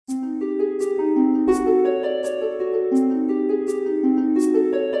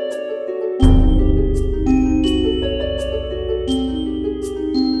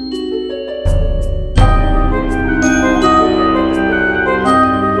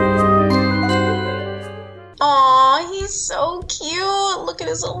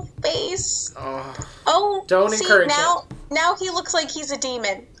his little face. Oh, don't encourage it. Now he looks like he's a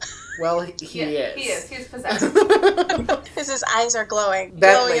demon. Well, he is. He is. He's possessed. Because his eyes are glowing.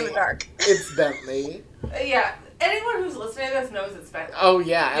 Bentley. Glowing in the dark. It's Bentley. Yeah. Anyone who's listening to this knows it's Bentley. Oh,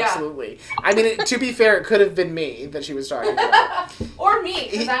 yeah, absolutely. I mean, to be fair, it could have been me that she was talking about. Or me,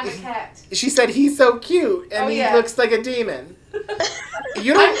 because I'm a cat. She said he's so cute, and he looks like a demon.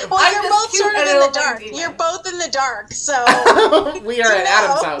 You don't. Well, you're both sort of in the dark. You're both in the dark, so. We are at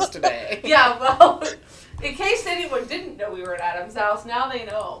Adam's house today. Yeah, well, in case anyone didn't know we were at Adam's house, now they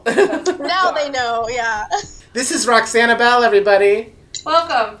know. Now they know, yeah. This is Roxana Bell, everybody.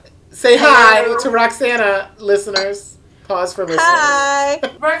 Welcome. Say hi to Roxana, listeners. Pause for listeners. Hi.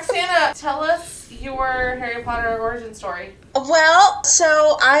 Roxana, tell us your Harry Potter origin story. Well,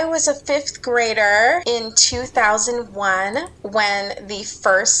 so I was a 5th grader in 2001 when the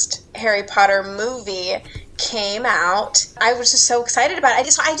first Harry Potter movie came out. I was just so excited about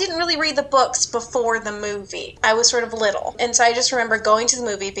it. I didn't really read the books before the movie. I was sort of little. And so I just remember going to the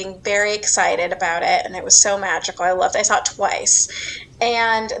movie, being very excited about it, and it was so magical. I loved it. I saw it twice.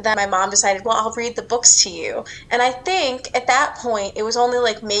 And then my mom decided, well, I'll read the books to you. And I think at that point, it was only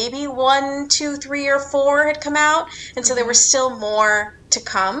like maybe 1, 2, 3, or 4 had come out. And so there were still more to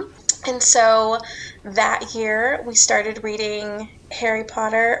come. And so that year, we started reading Harry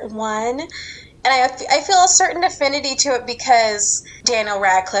Potter 1. And I feel a certain affinity to it because Daniel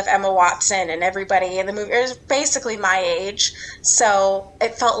Radcliffe, Emma Watson, and everybody in the movie is basically my age. So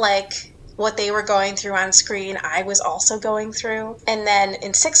it felt like what they were going through on screen, I was also going through. And then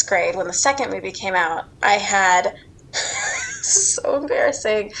in 6th grade, when the second movie came out, I had... so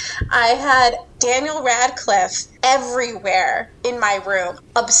embarrassing. I had Daniel Radcliffe everywhere in my room,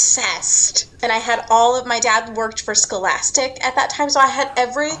 obsessed. And I had my dad worked for Scholastic at that time, so I had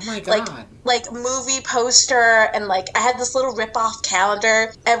every like movie poster, and like I had this little rip-off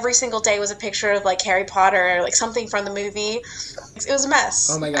calendar. Every single day was a picture of like Harry Potter or like something from the movie. It was a mess.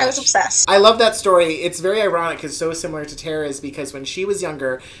 Oh my gosh. I was obsessed. I love that story. It's very ironic because so similar to Tara's, because when she was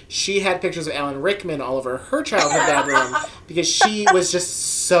younger, she had pictures of Alan Rickman all over her childhood bedroom because she was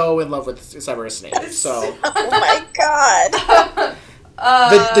just so in love with Severus Snape. So. Oh my god.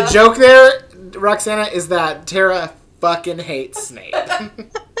 The joke there, Roxana, is that Tara fucking hates Snape.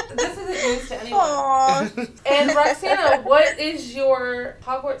 This isn't news to anyone. And Roxana, what is your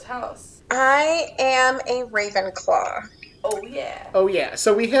Hogwarts house? I am a Ravenclaw. Oh, yeah. Oh, yeah.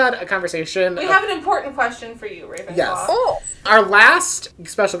 So we had a conversation. We have an important question for you, Ravenclaw. Yes. Oh. Our last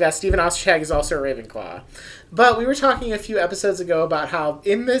special guest, Stephen Ostertag, is also a Ravenclaw. But we were talking a few episodes ago about how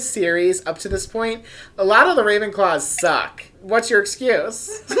in this series, up to this point, a lot of the Ravenclaws suck. What's your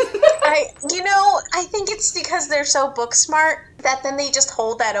excuse? I think it's because they're so book smart that then they just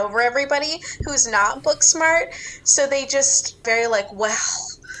hold that over everybody who's not book smart. So they just very like, well...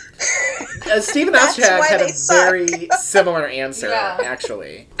 Stephen Ostertag had a very similar answer,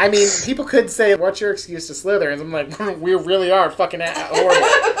 actually. I mean, people could say, what's your excuse to Slytherin? I'm like, we really are fucking horrible.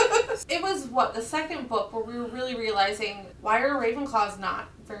 It was, the second book where we were really realizing, why are Ravenclaws not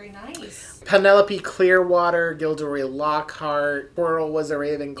very nice? Penelope Clearwater, Gilderoy Lockhart, Quirrell was a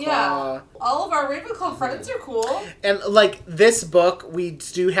Ravenclaw. Yeah, all of our Ravenclaw friends are cool. And, like, this book, we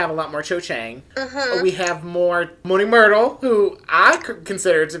do have a lot more Cho Chang. Mm-hmm. We have more Moaning Myrtle, who I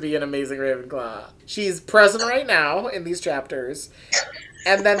consider to be an amazing Ravenclaw. She's present right now in these chapters.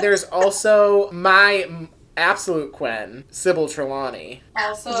 And then there's also my absolute Quinn, Sybil Trelawney.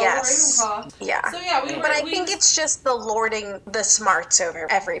 Also Ravenclaw. Yeah. So yeah, But I think it's just the lording the smarts over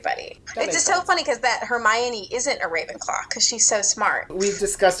everybody. It's just so funny because that Hermione isn't a Ravenclaw because she's so smart. We've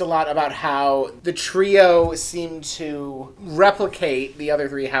discussed a lot about how the trio seem to replicate the other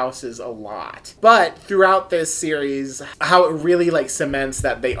 3 houses a lot. But throughout this series, how it really cements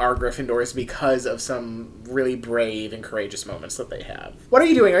that they are Gryffindors because of some really brave and courageous moments that they have. What are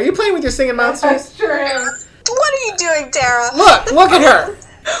you doing? Are you playing with your singing monsters? That's true. What are you doing, Tara? Look at her.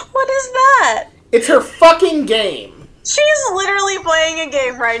 What is that? It's her fucking game. She's literally playing a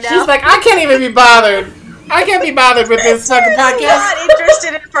game right now. She's like, I can't even be bothered. I can't be bothered with this fucking podcast. I'm not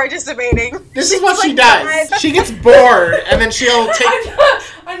interested in participating. This is what she does. She gets bored, and then she'll take...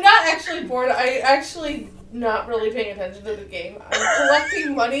 I'm not actually bored. I actually... not really paying attention to the game. I'm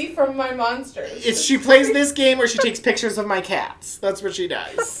collecting money from my monsters. She plays this game or she takes pictures of my cats. That's what she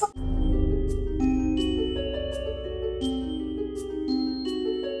does.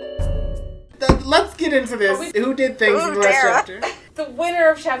 Let's get into this. Who did things in the last chapter? The winner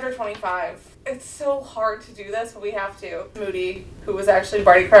of chapter 25. It's so hard to do this, but we have to. Moody, who was actually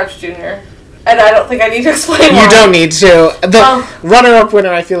Barty Crouch Jr. And I don't think I need to explain why. You don't need to. The runner-up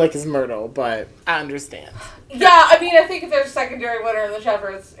winner, I feel like, is Myrtle, but I understand. Yeah, I mean, I think if there's a secondary winner in the chapter,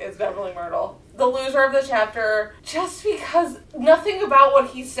 it's definitely Myrtle. The loser of the chapter, just because nothing about what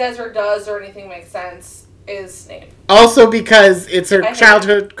he says or does or anything makes sense, is Snape. Also because it's her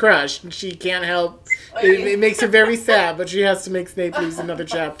childhood crush, and she can't help. It makes her very sad, but she has to make Snape lose another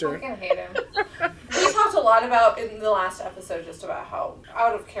chapter. I fucking hate him. We talked a lot about, in the last episode, just about how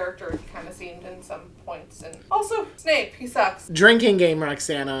out of character he kind of seemed in some points. And also, Snape, he sucks. Drinking game,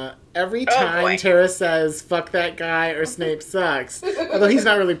 Roxana. Every time Tara says, fuck that guy or Snape sucks. Although he's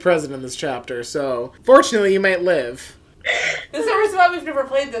not really present in this chapter, so fortunately you might live. This is the reason why we've never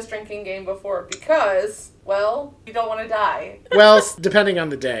played this drinking game before, because, well, we don't want to die. Well, depending on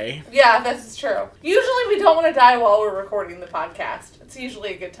the day. Yeah, that's true. Usually we don't want to die while we're recording the podcast. It's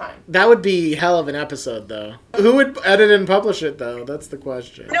usually a good time. That would be hell of an episode, though. Who would edit and publish it, though? That's the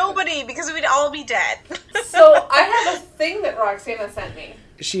question. Nobody, because we'd all be dead. So, I have a thing that Roxana sent me.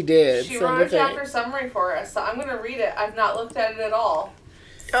 She did. She wrote a chapter summary for us, so I'm going to read it. I've not looked at it at all.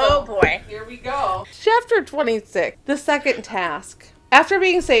 Oh boy. Here we go. Chapter 26. The Second Task. After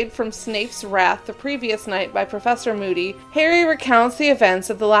being saved from Snape's wrath the previous night by Professor Moody, Harry recounts the events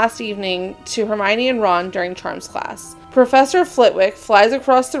of the last evening to Hermione and Ron during Charms class. Professor Flitwick flies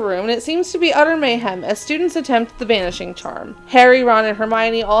across the room, and it seems to be utter mayhem as students attempt the banishing charm. Harry, Ron, and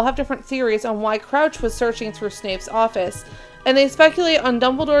Hermione all have different theories on why Crouch was searching through Snape's office, and they speculate on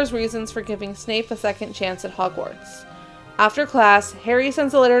Dumbledore's reasons for giving Snape a second chance at Hogwarts. After class, Harry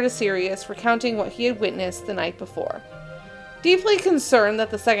sends a letter to Sirius recounting what he had witnessed the night before. Deeply concerned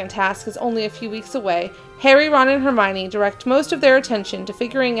that the second task is only a few weeks away, Harry, Ron, and Hermione direct most of their attention to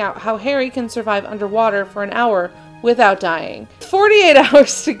figuring out how Harry can survive underwater for an hour without dying. 48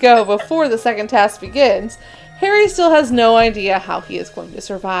 hours to go before the second task begins, Harry still has no idea how he is going to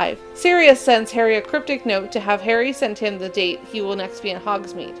survive. Sirius sends Harry a cryptic note to have Harry send him the date he will next be in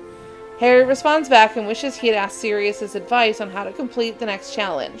Hogsmeade. Harry responds back and wishes he had asked Sirius's advice on how to complete the next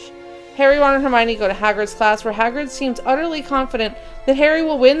challenge. Harry, Ron, and Hermione go to Hagrid's class, where Hagrid seems utterly confident that Harry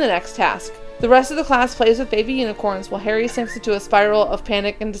will win the next task. The rest of the class plays with baby unicorns while Harry sinks into a spiral of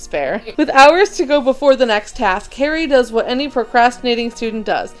panic and despair. With hours to go before the next task, Harry does what any procrastinating student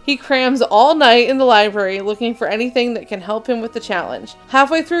does. He crams all night in the library looking for anything that can help him with the challenge.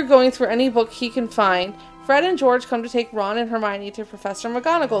 Halfway through going through any book he can find, Fred and George come to take Ron and Hermione to Professor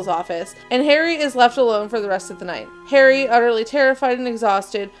McGonagall's office, and Harry is left alone for the rest of the night. Harry, utterly terrified and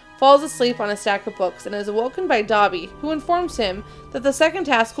exhausted, falls asleep on a stack of books and is awoken by Dobby, who informs him that the second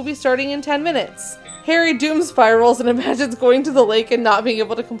task will be starting in 10 minutes. Harry doom spirals and imagines going to the lake and not being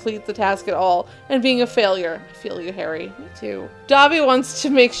able to complete the task at all, and being a failure. I feel you, Harry. Me too. Dobby wants to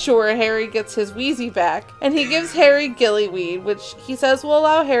make sure Harry gets his Wheezy back, and he gives Harry gillyweed, which he says will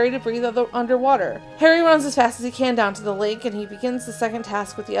allow Harry to breathe underwater. Harry runs as fast as he can down to the lake, and he begins the second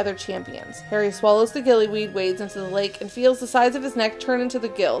task with the other champions. Harry swallows the gillyweed, wades into the lake, and feels the sides of his neck turn into the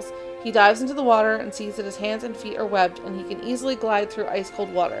gills. He dives into the water and sees that his hands and feet are webbed, and he can easily glide through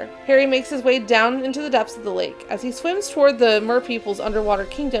ice-cold water. Harry makes his way down into the depths of the lake. As he swims toward the merpeople's underwater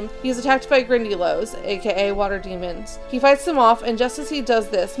kingdom, he is attacked by Grindylows, aka water demons. He fights them off, and just as he does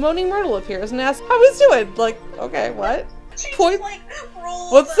this, Moaning Myrtle appears and asks how he's doing. Like, okay, what?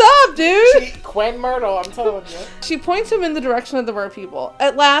 What's up, dude? Quinn Myrtle, I'm telling you. She points him in the direction of the merpeople.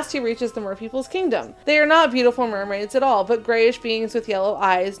 At last, he reaches the merpeople's kingdom. They are not beautiful mermaids at all, but grayish beings with yellow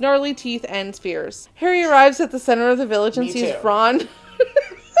eyes, gnarly teeth, and spears. Harry arrives at the center of the village and sees Ron.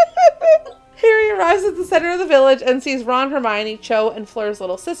 Harry arrives at the center of the village and sees Ron, Hermione, Cho, and Fleur's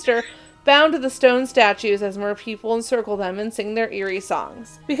little sister bound to the stone statues as merpeople encircle them and sing their eerie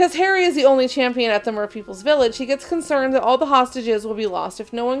songs. Because Harry is the only champion at the merpeople's village, he gets concerned that all the hostages will be lost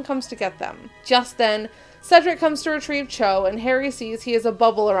if no one comes to get them. Just then, Cedric comes to retrieve Cho, and Harry sees he has a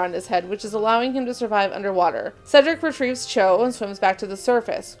bubble around his head, which is allowing him to survive underwater. Cedric retrieves Cho and swims back to the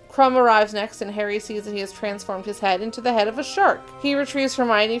surface. Crumb arrives next, and Harry sees that he has transformed his head into the head of a shark. He retrieves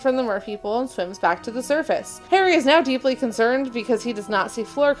Hermione from the merpeople and swims back to the surface. Harry is now deeply concerned because he does not see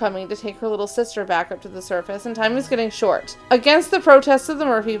Fleur coming to take her little sister back up to the surface, and time is getting short. Against the protests of the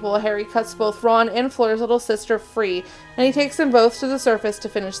merpeople, Harry cuts both Ron and Fleur's little sister free, and he takes them both to the surface to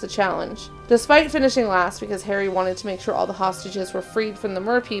finish the challenge. Despite finishing last, because Harry wanted to make sure all the hostages were freed from the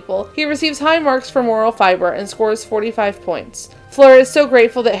merpeople, he receives high marks for moral fiber and scores 45 points. Fleur is so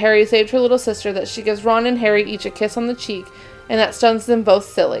grateful that Harry saved her little sister that she gives Ron and Harry each a kiss on the cheek, and that stuns them both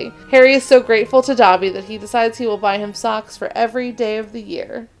silly. Harry is so grateful to Dobby that he decides he will buy him socks for every day of the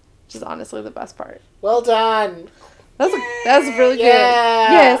year, which is honestly the best part. Well done. That's really good.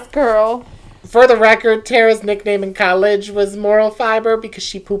 Yes, girl. For the record, Tara's nickname in college was Moral Fiber because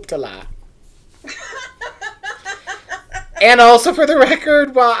she pooped a lot. And also, for the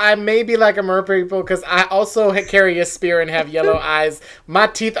record, while I may be like a merpeople, because I also carry a spear and have yellow eyes, my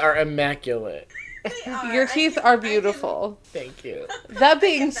teeth are immaculate. Your teeth are beautiful. Thank you. That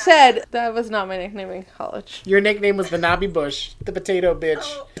being said, that was not my nickname in college. Your nickname was the Nobby Bush, the potato bitch,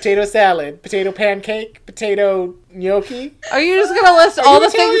 potato salad, potato pancake, potato gnocchi. Are you just gonna list all the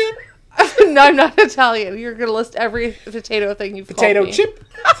Italian? things? No, I'm not Italian. You're gonna list every potato thing you've Potato called me. chip.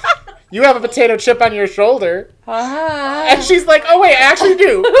 You have a potato chip on your shoulder. Ah, And she's like, oh wait, I actually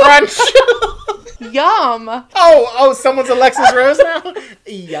do. Crunch. yum. Oh, someone's Alexis Rose now?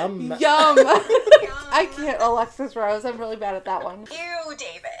 Yum. Yum. I can't Alexis Rose. I'm really bad at that one. Ew,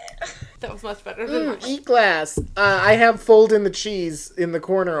 David. That was much better than mine. Eat glass. I have fold in the cheese in the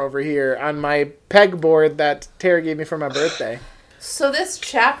corner over here on my pegboard that Tara gave me for my birthday. So this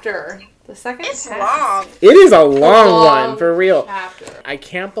chapter, the second It's task, long. It is a long one, for real. Chapter. I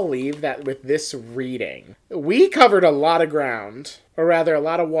can't believe that with this reading, we covered a lot of ground. Or rather, a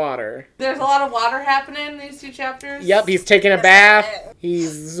lot of water. There's a lot of water happening in these two chapters. Yep, he's taking a bath.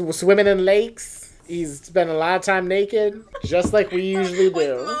 He's swimming in lakes. He's spent a lot of time naked, just like we usually With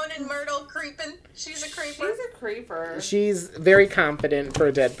do. Moan and Myrtle creeping. She's a creeper. She's a creeper. She's very confident for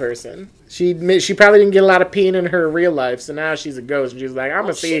a dead person. She probably didn't get a lot of peeing in her real life, so now she's a ghost, and she's like, I'm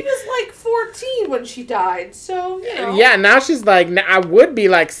gonna see. She was like 14 when she died, so, you know. Yeah, now she's like, I would be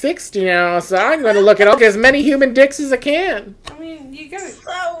like 60 now, so I'm gonna look at as many human dicks as I can. I mean, you gotta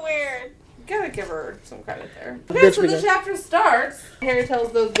So weird. give her some credit there. Bitch Okay, so the begin. chapter starts. Harry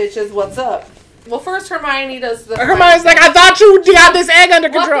tells those bitches what's up. Well, first Hermione does the... Hermione's like, I thought you got this egg under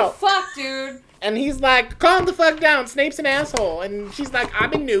control. What the fuck, dude? And he's like, calm the fuck down, Snape's an asshole. And she's like,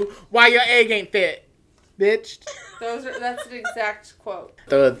 I've been new, why your egg ain't fit, bitch. That's an exact quote.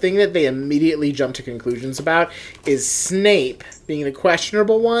 The thing that they immediately jump to conclusions about is Snape being the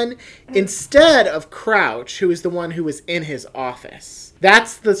questionable one instead of Crouch, who is the one who was in his office.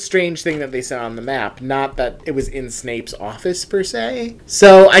 That's the strange thing that they saw on the map, not that it was in Snape's office per se.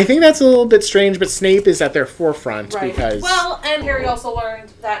 So I think that's a little bit strange, but Snape is at their forefront because... Well, and Harry also learned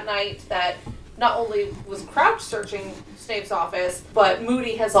that night that not only was Crouch searching Snape's office, but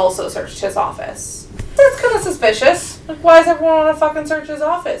Moody has also searched his office. That's kind of suspicious. Like, why does everyone want to fucking search his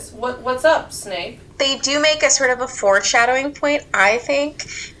office? What's up, Snape? They do make a sort of a foreshadowing point, I think,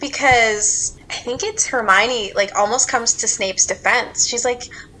 because I think it's Hermione, like, almost comes to Snape's defense. She's like,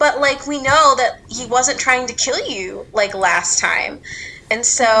 but, like, we know that he wasn't trying to kill you, like, last time. And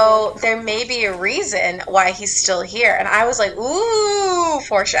so there may be a reason why he's still here. And I was like, ooh,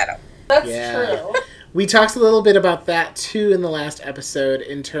 foreshadow. That's Yeah. true. We talked a little bit about that, too, in the last episode,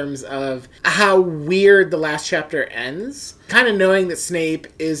 in terms of how weird the last chapter ends. Kind of knowing that Snape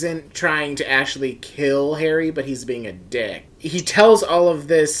isn't trying to actually kill Harry, but he's being a dick. He tells all of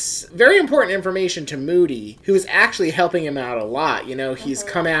this very important information to Moody, who is actually helping him out a lot. You know, he's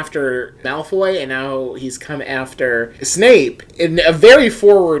come after Malfoy, and now he's come after Snape in a very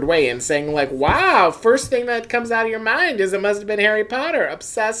forward way, and saying, like, wow, first thing that comes out of your mind is it must have been Harry Potter.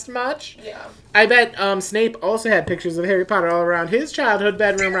 Obsessed much? Yeah. I bet Snape also had pictures of Harry Potter all around his childhood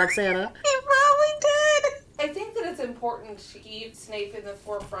bedroom, Roxana. He probably did. I think that it's important to keep Snape in the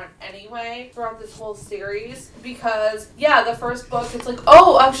forefront anyway throughout this whole series because, yeah, the first book, it's like,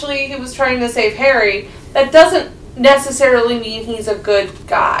 oh, actually, he was trying to save Harry. That doesn't necessarily mean he's a good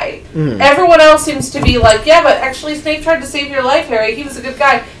guy. Everyone else seems to be like, yeah, but actually Snape tried to save your life, Harry. He was a good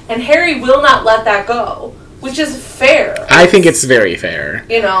guy. And Harry will not let that go, which is fair. I think it's very fair.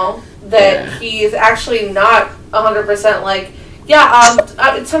 You know, that he is actually not 100% like, yeah,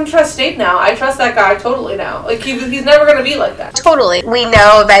 it's time to trust Snape now. I trust that guy totally now. Like, he's never going to be like that. Totally. We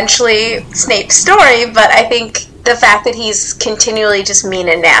know eventually Snape's story, but I think the fact that he's continually just mean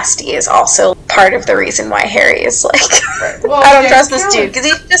and nasty is also part of the reason why Harry is like, Well, I don't yeah, trust this dude, because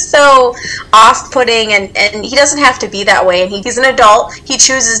he's just so off-putting, and he doesn't have to be that way, and he's an adult. He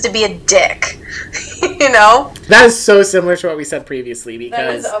chooses to be a dick. You know? That is so similar to what we said previously, That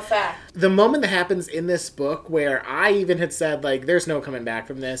because is a fact. the moment that happens in this book where I even had said, like, there's no coming back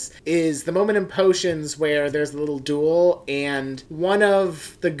from this, is the moment in Potions where there's a little duel and one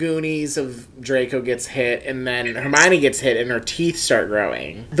of the Goonies of Draco gets hit and then Hermione gets hit and her teeth start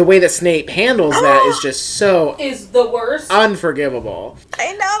growing. The way that Snape handles that is just so Is the worst. unforgivable.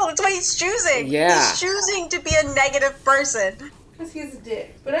 I know. That's what he's choosing. Yeah. He's choosing to be a negative person. Because he's a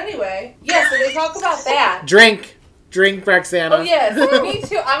dick. But anyway, yeah, so they talk about that. Drink, Roxana. Oh, yes. Me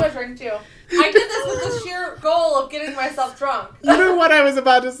too. I'm a drink, too. I did this with the sheer goal of getting myself drunk. You know what I was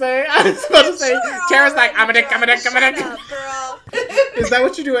about to say? I was about to say, Tara's like, I'm a dick. Shut up, girl. Is that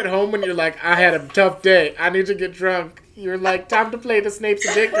what you do at home when you're like, I had a tough day, I need to get drunk? You're like, time to play the Snape's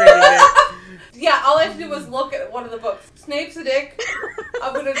a dick game. Yeah, all I have to do was look at one of the books. Snape's a dick.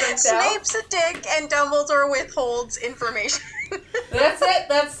 I'm gonna write down. Snape's a dick, and Dumbledore withholds information. That's it.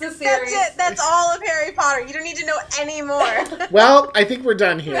 That's the series. That's it. That's all of Harry Potter. You don't need to know any more. Well, I think we're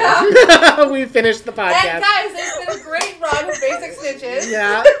done here. Yeah. We finished the podcast. And guys, it's been a great run of Basic Snitches.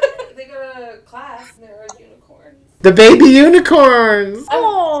 Yeah. They go to class and there are unicorns. The baby unicorns.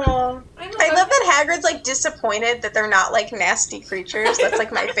 Oh. I I love that Hagrid's like disappointed that they're not like nasty creatures. That's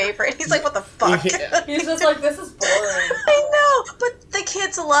like my favorite. He's like, what the fuck? Yeah. He's just like, this is boring. I know, but the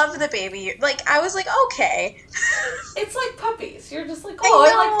kids love the baby. Like, I was like, okay. It's like puppies. You're just like, oh,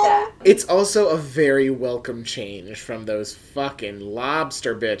 I like that. It's also a very welcome change from those fucking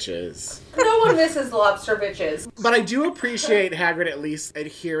lobster bitches. No one misses the lobster bitches. But I do appreciate Hagrid at least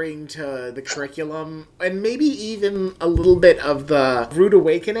adhering to the curriculum and maybe even a little bit of the rude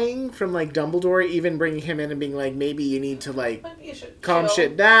awakening from like Dumbledore, even bringing him in and being like, maybe you need to like Maybe you should calm chill.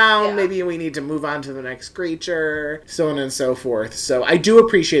 shit down, Yeah. maybe we need to move on to the next creature, so on and so forth. So I do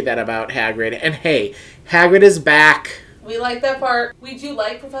appreciate that about Hagrid. And hey, Hagrid is back. We like that part. We do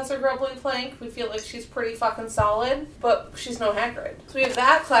like Professor Grubbly Plank. We feel like she's pretty fucking solid, but she's no Hagrid. So we have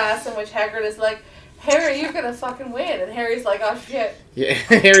that class in which Hagrid is like, Harry, you're gonna fucking win. And Harry's like, oh shit. Yeah,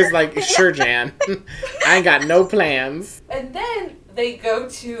 Harry's like, sure, Jan. I ain't got no plans. And then they go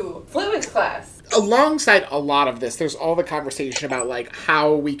to Flitwick's class. Alongside a lot of this, there's all the conversation about like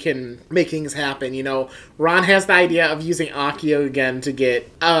how we can make things happen. You know, Ron has the idea of using Accio again to get,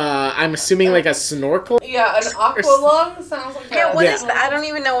 I'm assuming like a snorkel. Yeah, an aqualung sounds like Yeah, a... what is that? I don't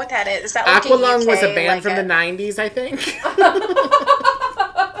even know what that is. Is that like Aqualung UK, was a band like from the 90s, I think.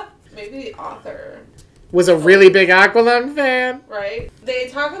 Maybe the author, Was a really big Aqualung fan. right? They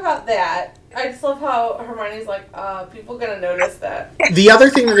talk about that. I just love how Hermione's like, people gonna notice that. The other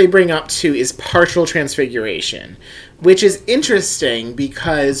thing that they bring up too is partial transfiguration, which is interesting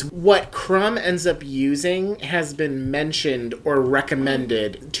because what Krum ends up using has been mentioned or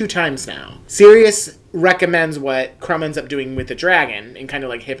recommended 2 times now. Sirius recommends what Krum ends up doing with the dragon and kind of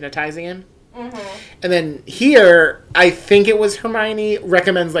like hypnotizing him. Mm-hmm. And then here, I think it was Hermione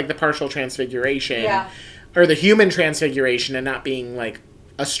recommends like the partial transfiguration. Yeah. Or the human transfiguration and not being like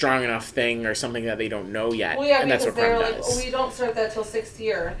a strong enough thing or something that they don't know yet. Well, yeah, and that's because what they're Krum like, does. oh, we don't start that till 6th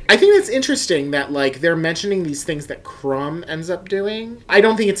year. I think it's interesting that, like, they're mentioning these things that Krum ends up doing. I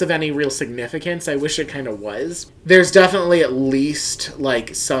don't think it's of any real significance. I wish it kind of was. There's definitely at least,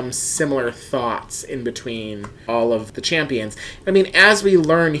 like, some similar thoughts in between all of the champions. I mean, as we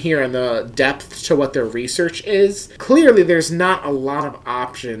learn here in the depth to what their research is, clearly there's not a lot of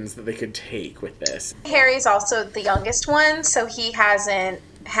options that they could take with this. Harry's also the youngest one, so he hasn't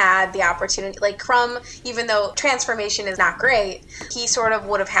had the opportunity. Like Krum, even though transformation is not great, he sort of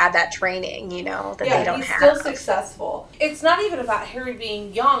would have had that training, you know, that they don't he's have. still successful. It's not even about Harry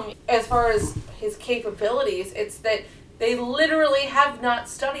being young as far as his capabilities. It's that they literally have not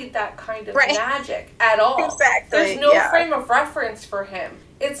studied that kind of Right. magic at all. Exactly, There's no yeah. frame of reference for him.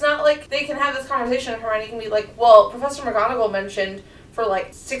 It's not like they can have this conversation and Hermione can be like, well, Professor McGonagall mentioned for like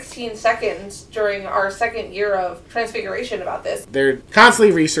 16 seconds during our 2nd year of transfiguration about this. They're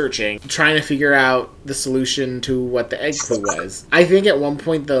constantly researching, trying to figure out the solution to what the egg clue was. I think at one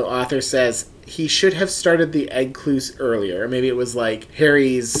point the author says he should have started the egg clues earlier. Maybe it was like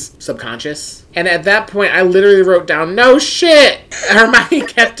Harry's subconscious. And at that point, I literally wrote down, no shit! Hermione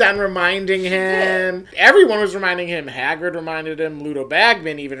kept on reminding him. Everyone was reminding him. Hagrid reminded him. Ludo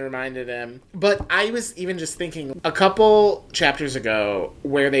Bagman even reminded him. But I was even just thinking, a couple chapters ago,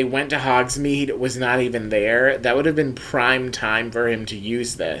 where they went to Hogsmeade was not even there. That would have been prime time for him to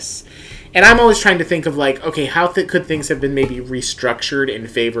use this. And I'm always trying to think of, like, okay, how could things have been maybe restructured in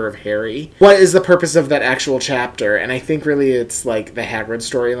favor of Harry? What is the purpose of that actual chapter? And I think really it's, like, the Hagrid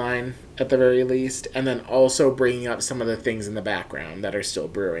storyline, at the very least. And then also bringing up some of the things in the background that are still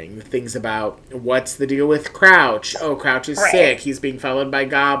brewing. The things about, what's the deal with Crouch? Oh, Crouch is Right. sick. He's being followed by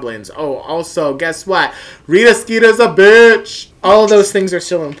goblins. Oh, also, guess what? Rita Skeeter's a bitch! All of those things are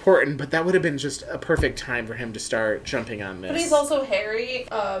still important, but that would have been just a perfect time for him to start jumping on this. But he's also Harry,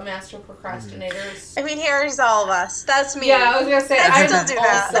 master procrastinators. I mean, Harry's all of us. That's me. Yeah, I was gonna say, I I'm still do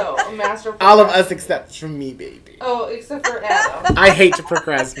that. also a master All of us except for me, baby. Oh, except for Adam. I hate to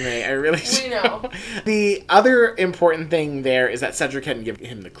procrastinate. I really do. We know. The other important thing there is that Cedric hadn't given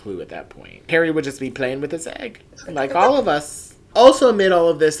him the clue at that point. Harry would just be playing with his egg, like all of us. Also, amid all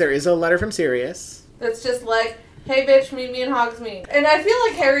of this, there is a letter from Sirius. That's just like, hey bitch, meet me in Hogsmeade. And I feel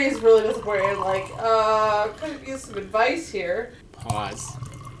like Harry is really disappointed, like, could use some advice here. Pause.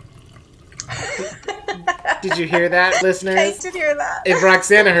 Did you hear that, I listeners? did hear that. If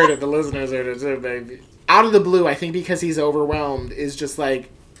Roxana heard it, the listeners heard it too, baby. Out of the blue, I think because he's overwhelmed, is just like,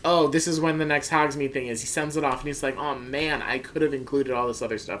 oh, this is when the next Hogsmeade thing is. He sends it off and he's like, oh man, I could have included all this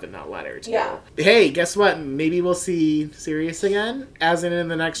other stuff in that letter too. Yeah. Hey, guess what? Maybe we'll see Sirius again, as in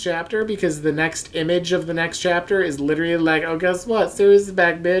the next chapter, because the next image of the next chapter is literally like, oh, guess what? Sirius is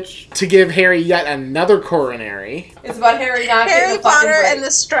back, bitch. To give Harry yet another coronary. It's about Harry not Harry getting a fucking Potter break. and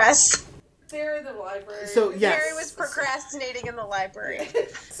the stress. Sarah in the library. So, yes. Harry was procrastinating in the library.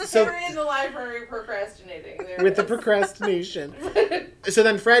 So- Harry in the library procrastinating. There With the it is. procrastination. So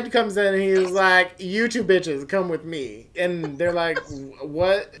then Fred comes in and he's like, you two bitches, come with me. And they're like,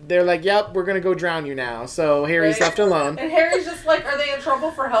 what? They're like, yep, we're gonna go drown you now. So Harry's Right. left alone. And Harry's just like, are they in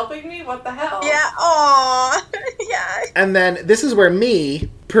trouble for helping me? What the hell? Yeah, aw. Yeah. And then this is where me,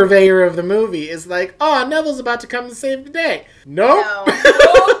 purveyor of the movie, is like, oh, Neville's about to come and save the day. Nope. No.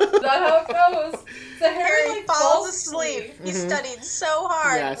 Nope, not how it goes. So Harry, Harry like, falls asleep. He Mhm. studied so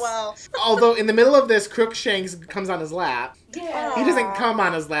hard. Yes. Well, Although in the middle of this, Crookshanks comes on his lap. Yeah. He doesn't come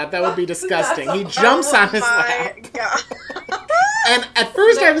on his lap. That would be disgusting. He That's jumps on his my lap. God. And at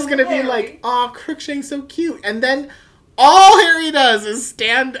first I was going to be Harry. like, oh, Crookshanks so cute. And then all Harry does is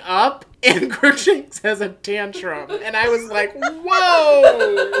stand up and Crookshanks has a tantrum. And I was like,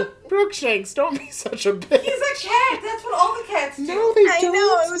 whoa! Crookshanks, don't be such a bitch. He's a cat. That's what all the cats do. No, they I don't.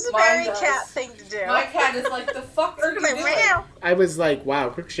 know, it was a Mine very does. cat thing to do. My cat is like, the fuck are you Like, doing? meow. I was like, wow,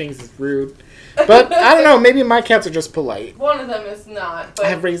 Crookshanks is rude. But I don't know, maybe my cats are just polite. One of them is not. But I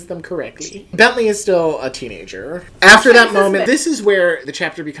have raised them correctly. Bentley is still a teenager. After that Jesus, moment, man. this is where the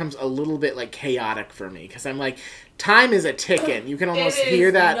chapter becomes a little bit like chaotic for me because I'm like, time is a ticking. You can almost it is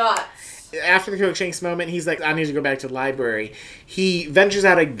hear that. nuts. After the Crookshanks moment, he's like, I need to go back to the library. He ventures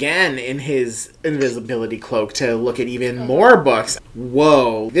out again in his invisibility cloak to look at even more books.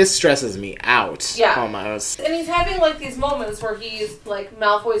 Whoa, this stresses me out. Yeah. Almost. And he's having like these moments where he's like,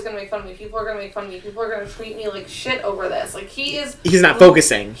 Malfoy's gonna make fun of me, people are gonna make fun of me, people are gonna treat me like shit over this. Like He's not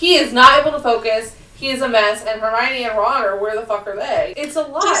focusing. He is not able to focus. He is a mess, and Hermione and Ron are where the fuck are they? It's a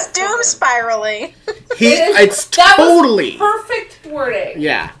lot. He's for doom him. spiraling. It's That was totally. perfect wording.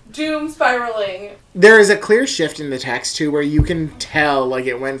 Yeah. Doom spiraling. There is a clear shift in the text, too, where you can tell, like,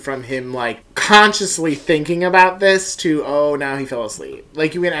 it went from him, like, consciously thinking about this to, oh, now he fell asleep.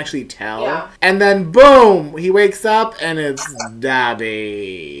 Like, you can actually tell. Yeah. And then, boom! He wakes up, and it's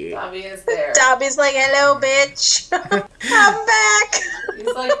Dobby. Dobby is there. Dobby's like, hello, bitch. I'm back.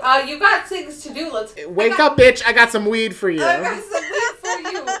 He's like, you got things to do. Wake up, bitch! I got some weed for you. I got something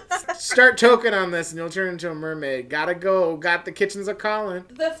for you. Start toking on this, and you'll turn into a mermaid. Gotta go. Got the kitchens a-calling.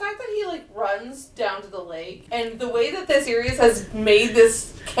 The fact that he, like, runs down to the lake, and the way that this series has made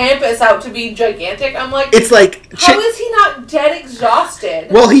this campus out to be gigantic, I'm like, It's like... how is he not dead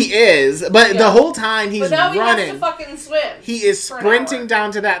exhausted? Well, he is, but Yeah. the whole time he's but now running. he has to fucking swim. He is for an sprinting hour.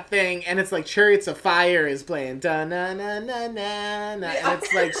 down to that thing, and it's like Chariots of Fire is playing. Da na na na na na. Yeah. And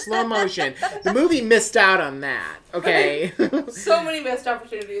it's like slow motion. The movie missed out on that, okay? So many missed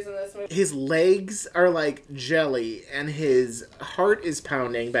opportunities in this movie. His legs are like jelly, and his heart is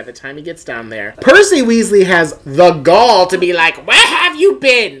pounding by the time he gets down there. Percy Weasley has the gall to be like, where have you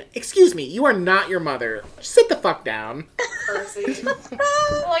been? Excuse me, you are not your mother. Sit the fuck down. Percy.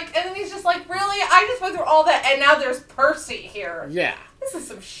 Like, and then he's just like, really? I just went through all that, and now there's Percy here. Yeah. This is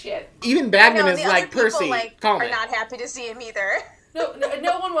some shit. Even Bagman No, is the like, other people, Percy, calm are it. not happy to see him either.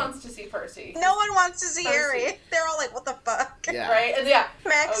 No one wants to see Percy. No one wants to see Percy. Harry. They're all like, what the fuck? Yeah. Right? And yeah.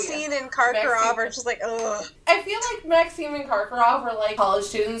 Maxine Oh, yeah. and Karkaroff Maxine. are just like, ugh. I feel like Maxime and Karkaroff are like college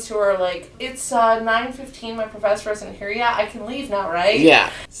students who are like, it's 9:15, my professor isn't here yet, I can leave now, right?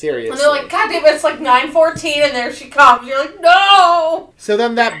 Yeah, seriously. And they're like, God damn it, it's like 9:14 and there she comes. You're like, no! So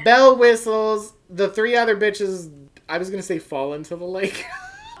then that bell whistles. The three other bitches, I was going to say fall into the lake.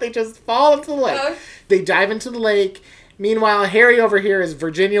 They just fall into the lake. They dive into the lake. Meanwhile, Harry over here is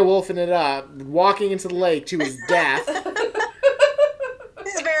Virginia Woolfing it up, walking into the lake to his death.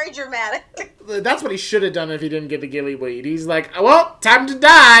 This is very dramatic. That's what he should have done if he didn't get the gillyweed. He's like, well, time to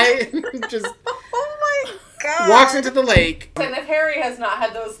die. Just Oh my god. walks into the lake. And if Harry has not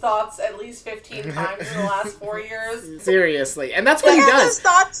had those thoughts at least 15 times in the last 4 years, Seriously. And that's what He he had does. those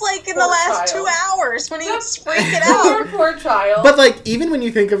thoughts like in the Poor last child. 2 hours when he was freaking poor, out. poor child. But, like, even when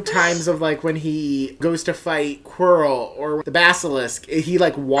you think of times of, like, when he goes to fight Quirrell or the Basilisk, he,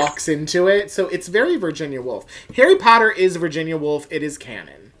 like, walks into it. So it's very Virginia Woolf. Harry Potter is Virginia Woolf. It is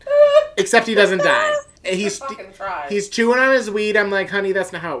canon. Except he doesn't die. He's fucking tried. he's chewing on his weed. I'm like, honey,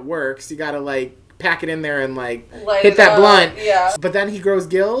 that's not how it works. You gotta, like, pack it in there and, like, Light hit it that up, blunt. yeah. But then he grows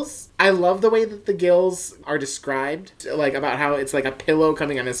gills. I love the way that the gills are described, like about how it's like a pillow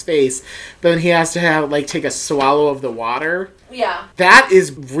coming on his face, but then he has to have like take a swallow of the water. Yeah. That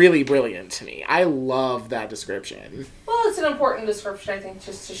is really brilliant to me. I love that description. Well, it's an important description, I think,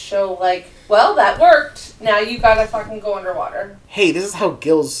 just to show, like, well, that worked. Now you gotta fucking go underwater. Hey, this is how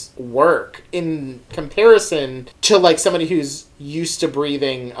gills work in comparison to, like, somebody who's used to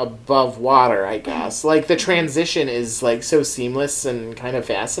breathing above water, I guess. Like, the transition is, like, so seamless and kind of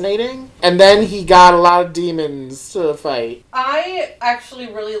fascinating. And then he got a lot of demons to fight. I actually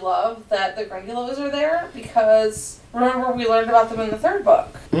really love that the Grindylows are there because, remember, we learned about them in the third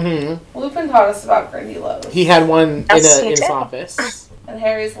book. Mm-hmm. Lupin taught us about Grindylows. He had one in his office. And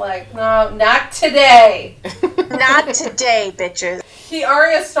Harry's like, no, not today. Not today, bitches. He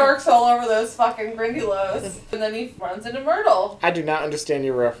Arya Starks all over those fucking Grindylows. And then he runs into Myrtle. I do not understand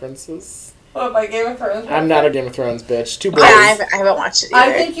your references. What, by Game of Thrones? I'm not a Game of Thrones bitch. Too bloody. Yeah, I haven't watched it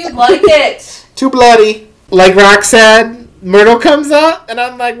either. I think you'd like it. Too bloody. Like Rock said, Myrtle comes up, and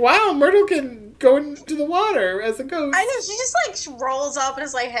I'm like, wow, Myrtle can go into the water as a ghost. I know, she just, like, rolls up and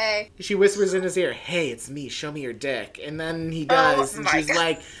is like, hey. She whispers in his ear, hey, it's me, show me your dick. And then he does, and she's God.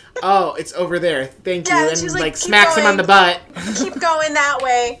 like, oh, it's over there, thank you. Yeah, And, she's like, like, keep smacks him on the butt. Keep going that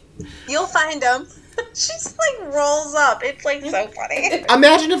way. You'll find him. She just, like, rolls up. It's, like, so funny.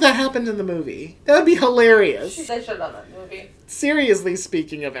 Imagine if that happened in the movie. That would be hilarious. They should have done that movie. Seriously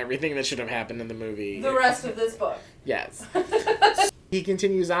speaking of everything that should have happened in the movie. The rest of this book. Yes. He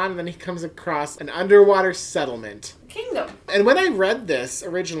continues on, and then he comes across an underwater settlement. Kingdom. And when I read this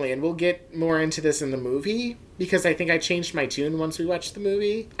originally, and we'll get more into this in the movie, because I think I changed my tune once we watched the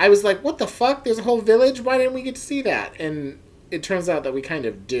movie, I was like, what the fuck? There's a whole village? Why didn't we get to see that? And it turns out that we kind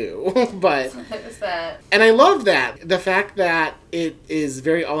of do. But What was that? and I love that. The fact that it is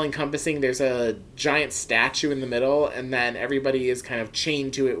very all-encompassing. There's a giant statue in the middle, and then everybody is kind of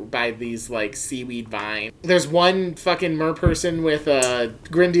chained to it by these, like, seaweed vines. There's one fucking merperson with a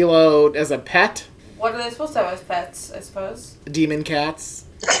Grindylow as a pet. What are they supposed to have as pets, I suppose? Demon cats.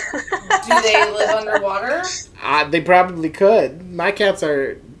 Do they live underwater? They probably could. My cats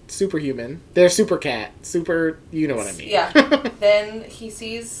are superhuman. They're super cat. Super, you know what I mean. Yeah. Then he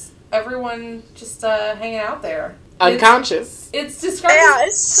sees everyone just hanging out there. Unconscious. It's described. Yeah,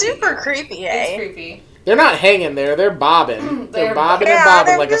 it's super creepy, eh? It's creepy. They're not hanging there. They're bobbing. They're bobbing and Yeah, bobbing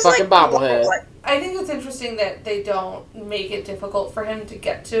they're like a just, fucking bobblehead. like, I think it's interesting that they don't make it difficult for him to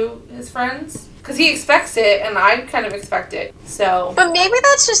get to his friends. Because he expects it, and I kind of expect it. So. But maybe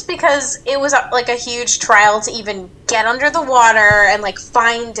that's just because it was like a huge trial to even get under the water and like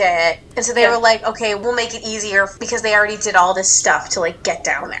find it. And so they were like, okay, we'll make it easier because they already did all this stuff to like get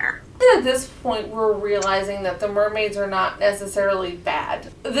down there. At this point, we're realizing that the mermaids are not necessarily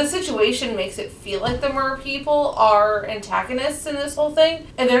bad. The situation makes it feel like the mer people are antagonists in this whole thing,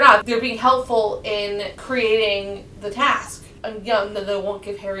 and they're not. They're being helpful in creating the task. And they won't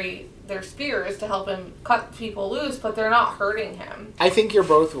give Harry their spears to help him cut people loose, but they're not hurting him. I think you're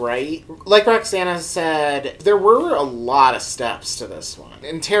both right. Like Roxana said, there were a lot of steps to this one.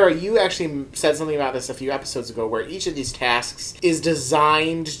 And Tara, you actually said something about this a few episodes ago, where each of these tasks is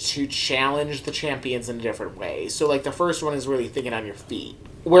designed to challenge the champions in a different way. So, like, the first one is really thinking on your feet.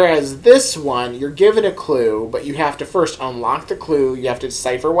 Whereas this one, you're given a clue, but you have to first unlock the clue, you have to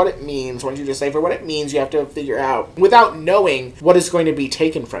decipher what it means. Once you decipher what it means, you have to figure out, without knowing what is going to be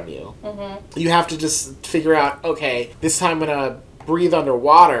taken from you. Mm-hmm. You have to just figure out, okay, this time I'm going to breathe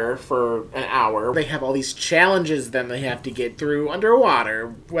underwater for an hour. They have all these challenges then they have to get through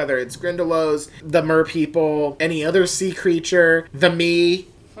underwater, whether it's Grindylows, the mer people, any other sea creature, the me.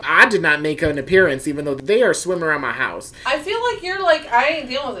 I did not make an appearance, even though they are swimming around my house. I feel like you're like, I ain't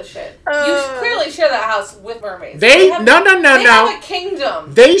dealing with this shit. You clearly share that house with mermaids. They have a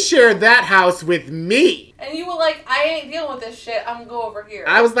kingdom. They shared that house with me. And you were like, I ain't dealing with this shit. I'm gonna go over here.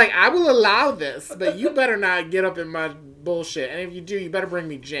 I was like, I will allow this, but you better not get up in my bullshit. And if you do, you better bring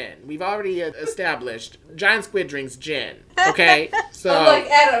me gin. We've already established Giant Squid drinks gin. Okay? So unlike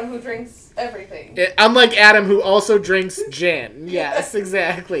Adam, who drinks everything. Unlike Adam, who also drinks gin. Yes,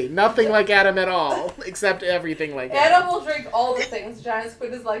 exactly. Nothing like Adam at all, except everything like Adam. Adam will drink all the things. Giant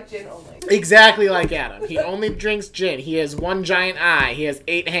Squid is like gin only. Exactly like Adam. He only drinks gin. He has one giant eye. He has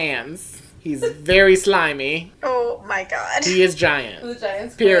 8 hands. He's very slimy. Oh my god. He is giant. The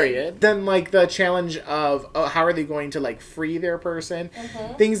giant squid. Period. Then, like, the challenge of how are they going to, like, free their person?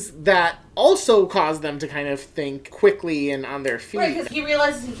 Mm-hmm. Things that also cause them to kind of think quickly and on their feet. Right, because he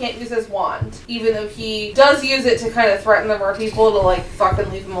realizes he can't use his wand, even though he does use it to kind of threaten the mer people to, like, fucking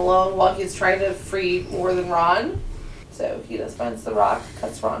leave him alone while he's trying to free more than Ron. So he just finds the rock,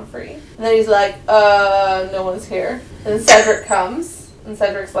 cuts Ron free. And then he's like, no one's here. And then Cedric comes. And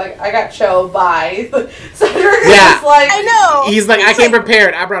Cedric's like, I got Cho, bye. Cedric is like... I know! He's like, I came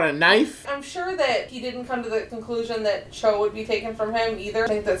prepared. I brought a knife. I'm I'm sure that he didn't come to the conclusion that Cho would be taken from him either. I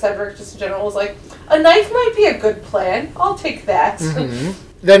think that Cedric just in general was like, a knife might be a good plan. I'll take that. Mm-hmm.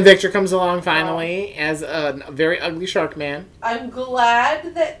 Then Victor comes along finally as a very ugly shark man. I'm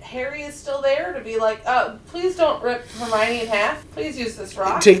glad that Harry is still there to be like, please don't rip Hermione in half. Please use this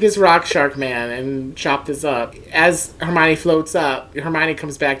rock. Take this rock, shark man, and chop this up. As Hermione floats up, Hermione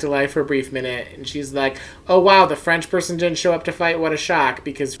comes back to life for a brief minute, and she's like, oh wow, the French person didn't show up to fight, what a shock,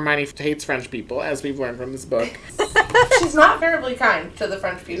 because Hermione hates French people, as we've learned from this book. She's not terribly kind to the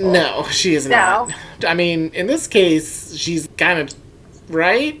French people. No, she is not. I mean, in this case, she's kind of...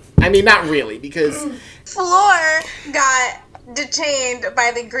 right? I mean, not really, because... Fleur got detained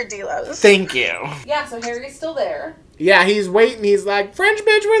by the Gradillos. Thank you. Yeah, so Harry's still there. Yeah, he's waiting. He's like, French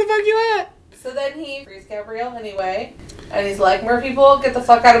bitch, where the fuck you at? So then he frees Gabrielle anyway. And he's like, mer people, get the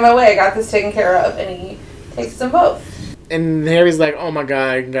fuck out of my way. I got this taken care of. And he takes them both. And Harry's like, oh my god,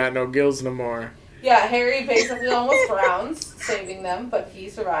 I got no gills no more. Yeah, Harry basically almost drowns, saving them. But he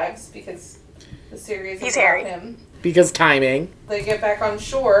survives because the series is about him. Because timing. They get back on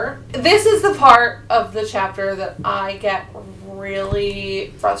shore. This is the part of the chapter that I get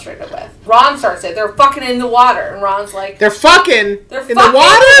really frustrated with. Ron starts it. They're fucking in the water. And Ron's like... They're fucking in the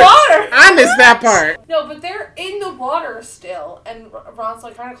water? I missed that part. No, but they're in the water still. And Ron's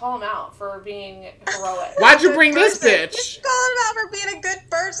like trying to call him out for being heroic. Why'd you bring this bitch? Call him out for being a good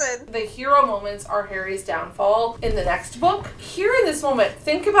person. The hero moments are Harry's downfall in the next book. Here in this moment,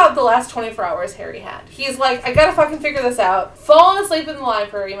 think about the last 24 hours Harry had. He's like, I gotta fucking figure this out. Fallen asleep in the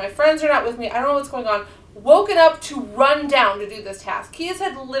library. My friends are not with me. I don't know what's going on. Woken up to run down to do this task. He has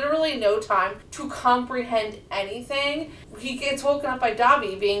had literally no time to comprehend anything. He gets woken up by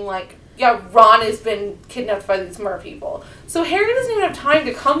Dobby being like, yeah, Ron has been kidnapped by these mer people. So Harry doesn't even have time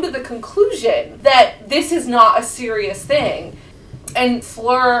to come to the conclusion that this is not a serious thing. And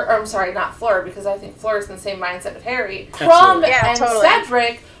Fleur, or I'm sorry, not Fleur, because I think Fleur is in the same mindset of Harry. Crumb and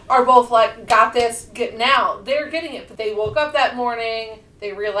Cedric are both like, got this, getting out. They're getting it, but they woke up that morning,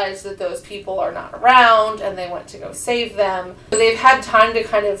 they realized that those people are not around, and they went to go save them. They've had time to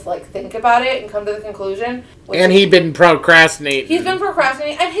kind of like think about it and come to the conclusion. And he'd been procrastinating. He's been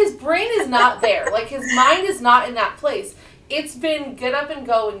procrastinating, and his brain is not there. Like, his mind is not in that place. It's been get up and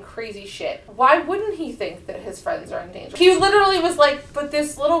go and crazy shit. Why wouldn't he think that his friends are in danger? He literally was like, but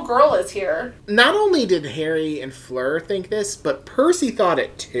this little girl is here. Not only did Harry and Fleur think this, but Percy thought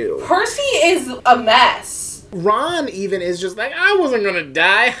it too. Percy is a mess. Ron even is just like, I wasn't gonna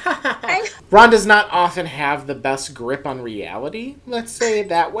die. Ron does not often have the best grip on reality. Let's say it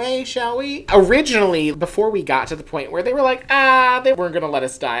that way, shall we? Originally, before we got to the point where they were like, they weren't gonna let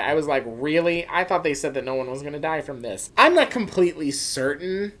us die, I was like, really? I thought they said that no one was gonna die from this. I'm not completely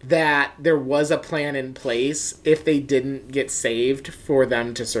certain that there was a plan in place if they didn't get saved for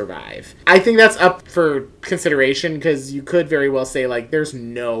them to survive. I think that's up for consideration, because you could very well say, like, there's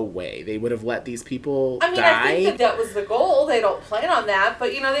no way they would have let these people die. I think that was the goal. They don't plan on that, but,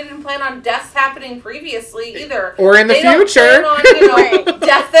 they didn't plan on deaths happening previously either. Or in the future. Don't plan on,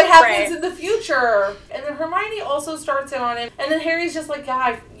 death that happens in the future. And then Hermione also starts in on it, and then Harry's just like,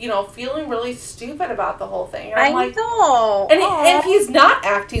 yeah, feeling really stupid about the whole thing. And I'm like, know. And he's not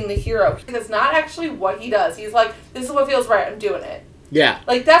acting the hero. That's not actually what he does. He's like, this is what feels right. I'm doing it. Yeah.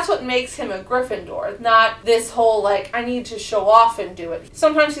 Like, that's what makes him a Gryffindor. Not this whole, like, I need to show off and do it.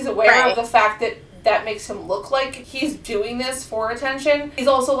 Sometimes he's aware of the fact that makes him look like he's doing this for attention. He's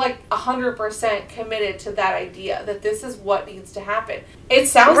also, like, 100% committed to that idea, that this is what needs to happen. It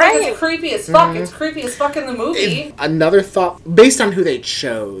sounds like it's creepy as fuck. Mm-hmm. It's creepy as fuck in the movie. Another thought, based on who they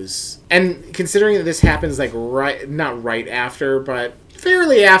chose, and considering that this happens, like, not right after, but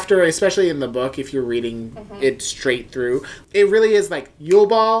fairly after, especially in the book, if you're reading it straight through, it really is like, Yule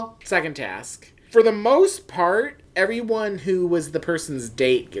Ball, second task. For the most part, everyone who was the person's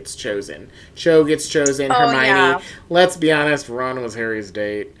date gets chosen. Cho gets chosen, Hermione. Yeah. Let's be honest, Ron was Harry's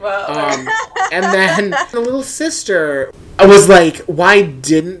date. Well. And then the little sister was like, why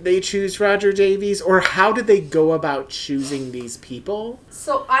didn't they choose Roger Davies? Or how did they go about choosing these people?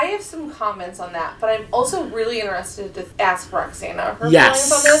 So I have some comments on that, but I'm also really interested to ask Roxana her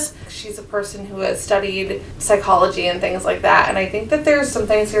feelings on this. She's a person who has studied psychology and things like that, and I think that there's some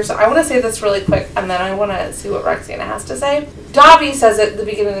things here. So I want to say this really quick, and then I want to see what Roxana has to say. Dobby says at the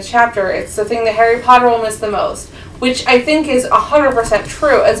beginning of the chapter, it's the thing that Harry Potter will miss the most, which I think is 100%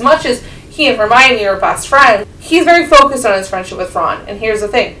 true. As much as he and Hermione are best friends, he's very focused on his friendship with Ron. And here's the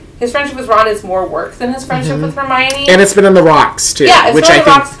thing. his friendship with Ron is more work than his friendship with Hermione. And it's been in the rocks, too. Yeah, it's which been I in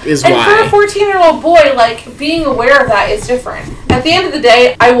the think rocks. is and why. And for a 14-year-old boy, like, being aware of that is different. At the end of the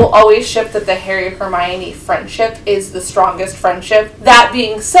day, I will always ship that the Harry-Hermione friendship is the strongest friendship. That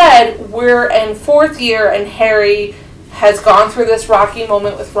being said, we're in 4th year, and Harry has gone through this rocky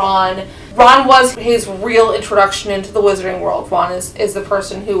moment with Ron. Ron was his real introduction into the wizarding world. Ron is the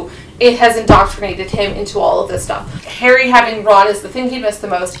person who it has indoctrinated him into all of this stuff. Harry having Ron as the thing he missed the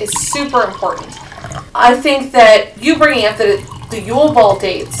most is super important. I think that you bringing up the Yule Ball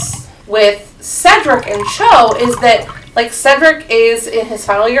dates with Cedric and Cho is that, like, Cedric is in his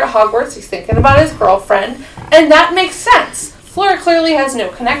final year at Hogwarts. He's thinking about his girlfriend, and that makes sense. Fleur clearly has no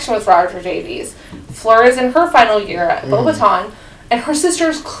connection with Roger Davies. Fleur is in her final year at Beauxbaton, and her sister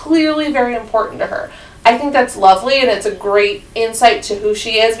is clearly very important to her. I think that's lovely, and it's a great insight to who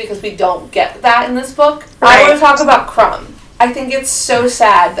she is, because we don't get that in this book. Right. I want to talk about Krum. I think it's so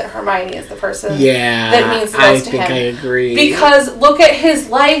sad that Hermione is the person that means the most to him. I think I agree. Because look at his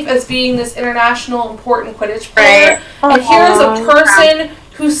life as being this international important Quidditch player, and here is a person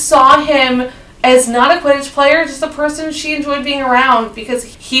who saw him as not a Quidditch player, just a person she enjoyed being around because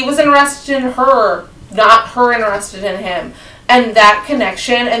he was interested in her, not her interested in him. And that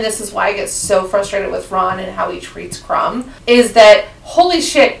connection, and this is why I get so frustrated with Ron and how he treats Krum, is that, holy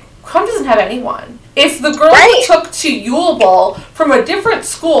shit, Krum doesn't have anyone. If the girl who took to Yule Ball from a different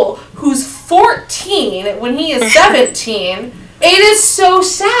school, who's 14 when he is 17, it is so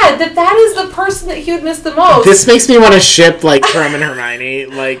sad that is the person that he would miss the most. This makes me want to ship, like, Krum and Hermione.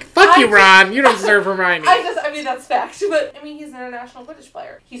 Like, fuck you, Ron. You don't deserve Hermione. I mean, that's fact. But, I mean, he's an international Quidditch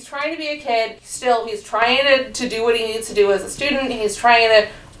player. He's trying to be a kid. He's trying to do what he needs to do as a student. He's trying to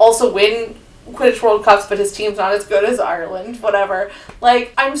also win Quidditch World Cups, but his team's not as good as Ireland. Whatever.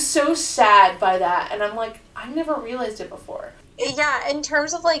 Like, I'm so sad by that. And I'm like, I never realized it before. Yeah, in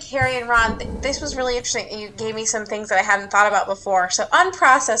terms of, like, Harry and Ron, this was really interesting. You gave me some things that I hadn't thought about before. So,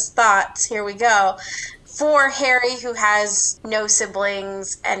 unprocessed thoughts, here we go. For Harry, who has no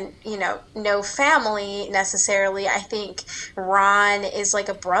siblings and, no family necessarily, I think Ron is like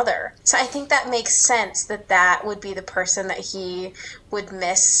a brother. So I think that makes sense that would be the person that he would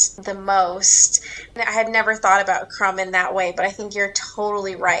miss the most. And I had never thought about Krum in that way, but I think you're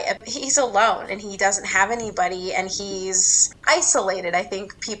totally right. He's alone and he doesn't have anybody and he's isolated. I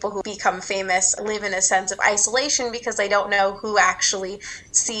think people who become famous live in a sense of isolation because they don't know who actually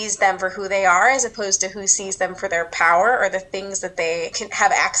sees them for who they are as opposed to who sees them for their power or the things that they can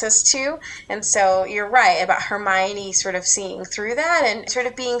have access to. And so you're right about Hermione sort of seeing through that and sort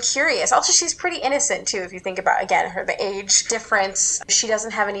of being curious. Also, she's pretty innocent too, if you think about, again, the age difference. She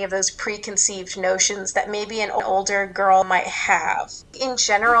doesn't have any of those preconceived notions that maybe an older girl might have. In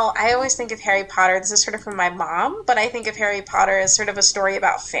general, I always think of Harry Potter, this is sort of from my mom, but I think of Harry Potter as sort of a story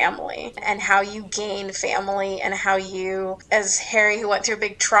about family and how you gain family and how you, as Harry who went through a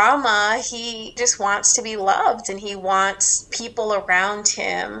big trauma, he just wants to be loved and he wants people around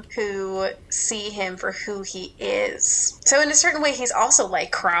him who see him for who he is. So in a certain way, he's also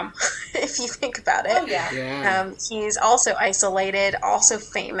like Krum, if you think about it. Oh, yeah. He's also isolated, also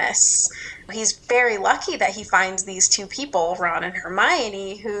famous. He's very lucky that he finds these two people, Ron and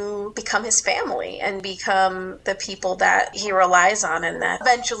Hermione, who become his family and become the people that he relies on and that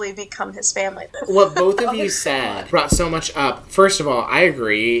eventually become his family. What both of you said brought so much up. First of all, I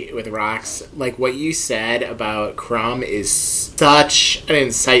agree with Rox. Like, what you said about Krum is such an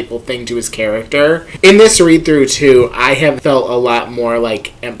insightful thing to his character. In this read-through, too, I have felt a lot more,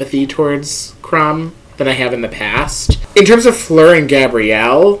 like, empathy towards Krum than I have in the past. In terms of Fleur and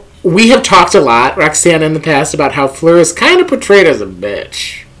Gabrielle, we have talked a lot, Roxanne, in the past about how Fleur is kind of portrayed as a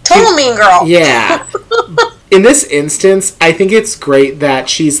bitch. Total mean girl. Yeah. In this instance, I think it's great that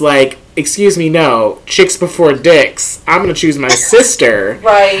she's like, excuse me, no, chicks before dicks. I'm going to choose my sister.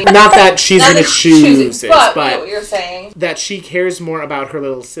 Right. Not that she's going to choose it, but I know what you're saying. That she cares more about her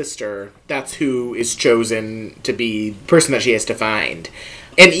little sister. That's who is chosen to be the person that she has to find.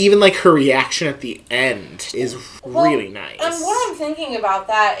 And even, like, her reaction at the end is really nice. And what I'm thinking about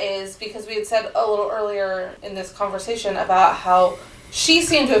that is, because we had said a little earlier in this conversation about how she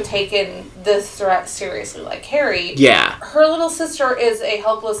seemed to have taken this threat seriously, like Harry. Yeah. Her little sister is a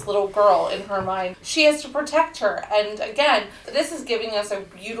helpless little girl in her mind. She has to protect her. And again, this is giving us a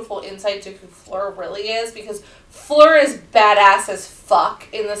beautiful insight to who Fleur really is, because Fleur is badass as fuck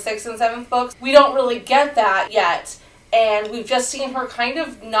in the 6th and 7th books. We don't really get that yet. And we've just seen her kind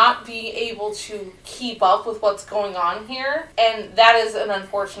of not be able to keep up with what's going on here. And that is an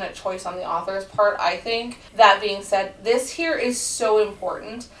unfortunate choice on the author's part, I think. That being said, this here is so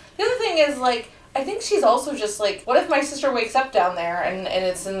important. The other thing is, like, I think she's also just like, what if my sister wakes up down there and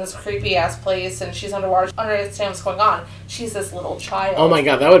it's in this creepy ass place and she's underwater, she understands what's going on. She's this little child. Oh my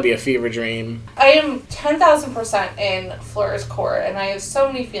god, that would be a fever dream. I am 10,000% in Fleur's court, and I have so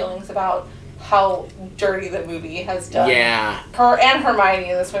many feelings about how dirty the movie has done her and Hermione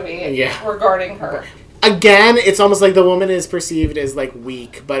in this movie regarding her. Again, it's almost like the woman is perceived as, like,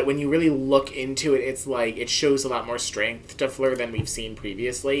 weak, but when you really look into it, it's like, it shows a lot more strength to Fleur than we've seen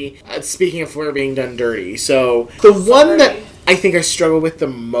previously. Speaking of Fleur being done dirty, so the one that I think I struggle with the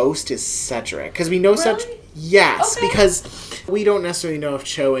most is Cedric, because we know Cedric... Yes, because we don't necessarily know if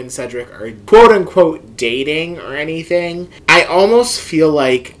Cho and Cedric are quote-unquote dating or anything. I almost feel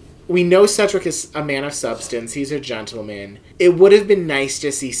like we know Cedric is a man of substance. He's a gentleman. It would have been nice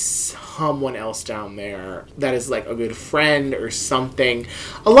to see someone else down there that is like a good friend or something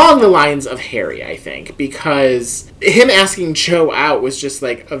along the lines of Harry, I think, because him asking Cho out was just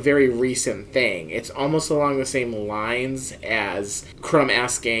like a very recent thing. It's almost along the same lines as Krum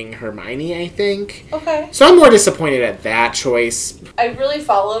asking Hermione, I think. Okay. So I'm more disappointed at that choice. I really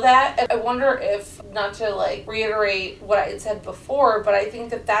follow that, and I wonder if, not to like reiterate what I had said before, but I think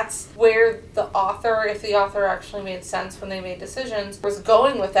that that's where the author, if the author actually made sense when they made decisions, was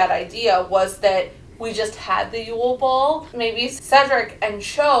going with that idea, was that we just had the Yule Ball. Maybe Cedric and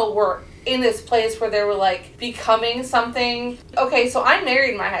Cho were in this place where they were like becoming something. Okay, so I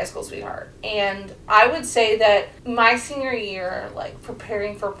married my high school sweetheart, and I would say that my senior year, like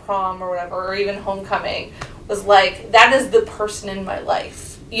preparing for prom or whatever, or even homecoming, was like, that is the person in my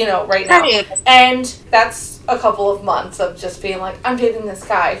life, you know, right now. And that's a couple of months of just being like, I'm dating this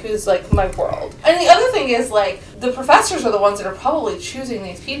guy who's like my world. And the other thing is, like, the professors are the ones that are probably choosing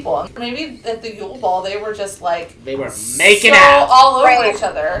these people. Maybe at the Yule Ball they were just like, they were making out all over each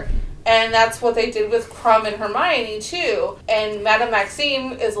other. And that's what they did with Krum and Hermione, too. And Madame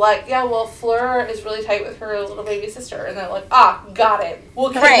Maxime is like, yeah, well, Fleur is really tight with her little baby sister. And they're like, got it.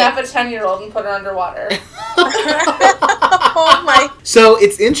 We'll kidnap a 10-year-old and put her underwater. Oh, my. So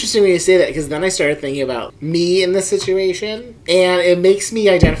it's interesting when you say that, because then I started thinking about me in this situation. And it makes me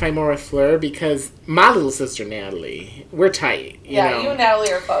identify more with Fleur, because my little sister, Natalie, we're tight. You know? You and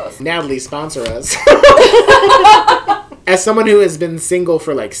Natalie are close. Natalie, sponsor us. As someone who has been single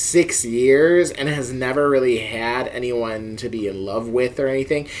for like 6 years and has never really had anyone to be in love with or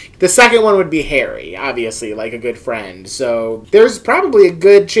anything, the second one would be Harry, obviously, like a good friend. So there's probably a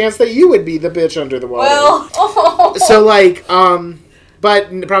good chance that you would be the bitch under the water. Well, so like,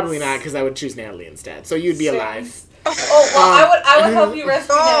 but probably not, because I would choose Natalie instead. So you'd be alive. Oh, well, I would help you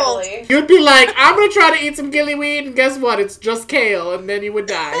rescue Natalie. You'd be like, I'm going to try to eat some gillyweed, and guess what? It's just kale, and then you would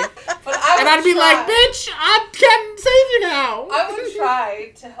die. And I'd be like, bitch, I can save you now. I would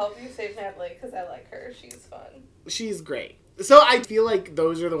try to help you save Natalie, because I like her. She's fun. She's great. So I feel like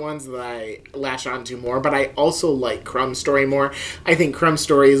those are the ones that I latch onto more, but I also like Krum's story more. I think Krum's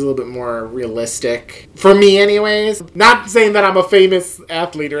story is a little bit more realistic. For me, anyways. Not saying that I'm a famous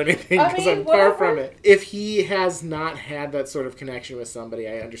athlete or anything, because I'm far from it. If he has not had that sort of connection with somebody,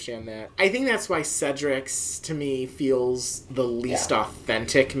 I understand that. I think that's why Cedric's, to me, feels the least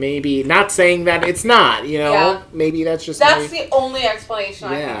authentic, maybe. Not saying that it's not, you know? Yeah. Maybe that's just the only explanation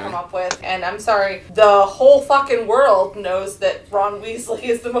I can come up with. And I'm sorry, the whole fucking world knows that Ron Weasley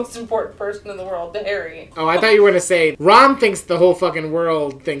is the most important person in the world to Harry. Oh, I thought you were going to say, Ron thinks the whole fucking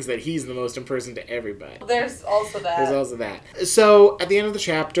world thinks that he's the most important person to everybody. There's also that. So, at the end of the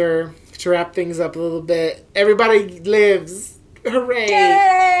chapter, to wrap things up a little bit, everybody lives. Hooray!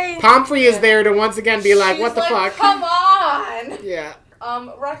 Yay! Pomfrey is there to once again be like, what the fuck? Come on! Yeah.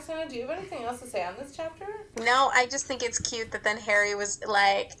 Roxana, do you have anything else to say on this chapter? No, I just think it's cute that then Harry was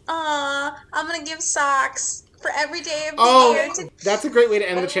like, I'm gonna give socks for every day of the year. That's a great way to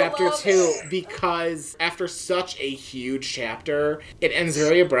end the chapter, too, because after such a huge chapter, it ends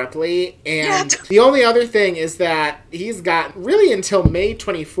very abruptly, and the only other thing is that he's got really until May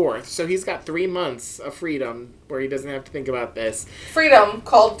 24th, so he's got 3 months of freedom where he doesn't have to think about this. Freedom,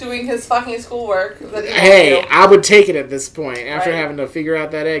 called doing his fucking schoolwork. Hey, I would take it at this point, after having to figure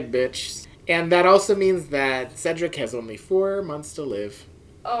out that egg, bitch. And that also means that Cedric has only 4 months to live.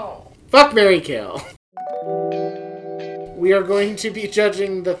 Oh. Fuck, marry, kill. We are going to be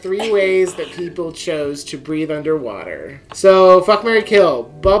judging the 3 ways that people chose to breathe underwater. So, fuck, marry,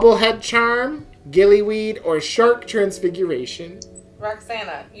 kill. Bubblehead charm, gillyweed, or shark transfiguration.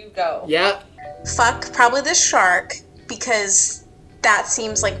 Roxana, you go. Yep. Fuck probably the shark, because that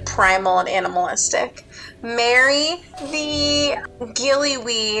seems like primal and animalistic. Marry the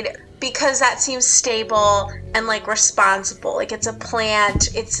gillyweed, because that seems stable and, like, responsible. Like, it's a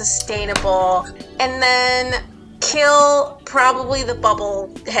plant, it's sustainable. And then Kill probably the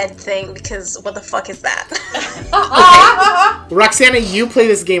bubble head thing, because what the fuck is that? Okay. Roxana, you play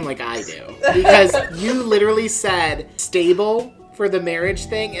this game like I do. Because you literally said stable for the marriage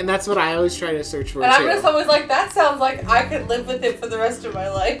thing, and that's what I always try to search for, And too. I'm just always like, that sounds like I could live with it for the rest of my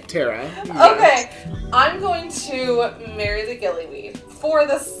life. Tara. Okay, I'm going to marry the gillyweed for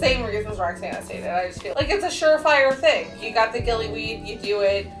the same reasons Roxana stated. I just feel like it's a surefire thing. You got the gillyweed, you do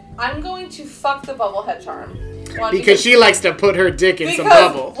it. I'm going to fuck the bubblehead charm. Because she likes to put her dick in some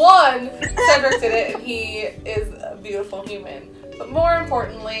because, bubble. one, Cedric did it, and he is a beautiful human. But more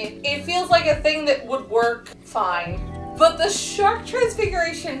importantly, it feels like a thing that would work fine. But the shark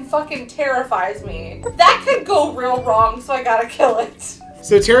transfiguration fucking terrifies me. That could go real wrong, so I gotta kill it.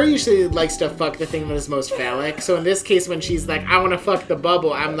 So Tara usually likes to fuck the thing that is most phallic. So in this case, when she's like, I want to fuck the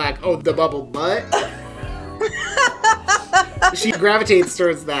bubble, I'm like, oh, the bubble butt? She gravitates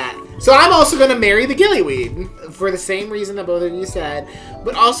towards that. So I'm also going to marry the gillyweed for the same reason that both of you said.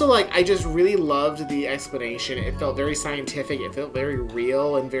 But also, like, I just really loved the explanation. It felt very scientific. It felt very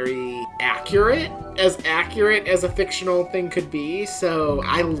real and very accurate as a fictional thing could be. So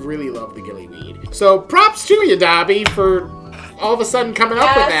I really love the gillyweed. So props to you, Dobby, for all of a sudden coming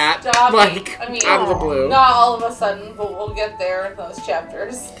up with that. Dobby. Like, I mean, out of the blue. Not all of a sudden, but we'll get there in those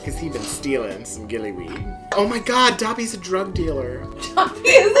chapters. Because he's been stealing some gillyweed. Oh my god, Dobby's a drug dealer. Dobby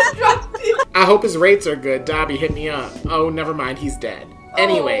is a drug dealer. I hope his rates are good. Dobby, hit me up. Oh, never mind, he's dead.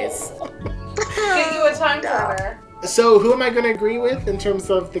 Anyways. Get you a time turner. So, who am I going to agree with in terms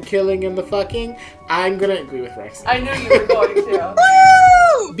of the killing and the fucking? I'm going to agree with Rex. I knew you were going to.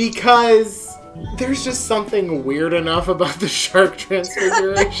 Woo! Because there's just something weird enough about the shark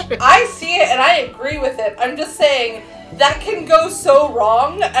transfiguration. I see it and I agree with it. I'm just saying that can go so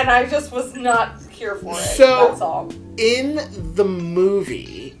wrong, and I just was not here for it. So, that's all. In the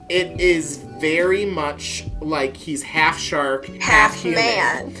movie, it is very much like he's half shark, half human.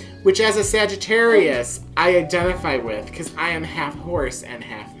 man. Which, as a Sagittarius, I identify with, because I am half horse and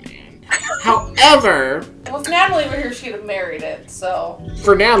half man. However, Well, if Natalie were here, she'd have married it, so.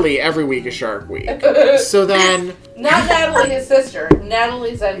 for Natalie, every week is Shark Week. So then... Not Natalie, his sister.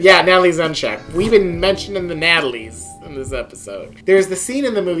 Natalie Zenchak. Yeah, Natalie Zenchak. We've been mentioning the Natalies in this episode. There's the scene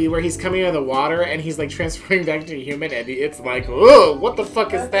in the movie where he's coming out of the water and he's like transforming back to a human, and it's like, oh, what the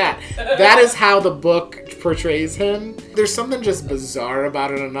fuck is that? That is how the book portrays him. There's something just bizarre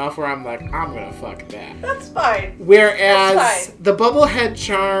about it enough where I'm like, I'm gonna fuck that. That's fine. Whereas That's fine. the bubblehead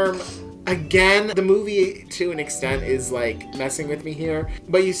charm, again, the movie to an extent is like messing with me here.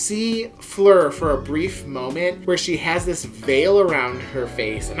 But you see Fleur for a brief moment where she has this veil around her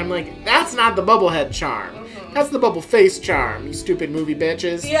face, and I'm like, that's not the bubblehead charm. That's the bubble face charm, you stupid movie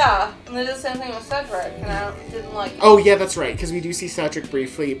bitches. Yeah, and they did the same thing with Cedric, and I didn't like it. Oh yeah, that's right, because we do see Cedric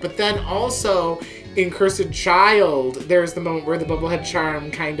briefly. But then also, in Cursed Child, there's the moment where the bubblehead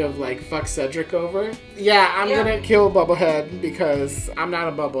charm kind of like fucks Cedric over. Yeah, I'm gonna kill Bubblehead because I'm not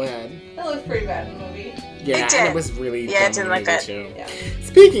a bubblehead. It looked pretty bad in the movie. Yeah, It and did. it was really Yeah, dumb it didn't look movie good. too. Yeah.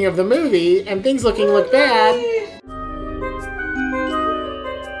 Speaking of the movie and things looking look bad,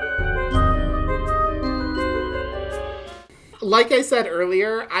 like I said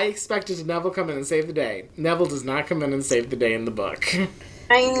earlier, I expected Neville come in and save the day. Neville does not come in and save the day in the book.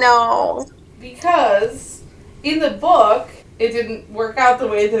 I know. Because in the book, it didn't work out the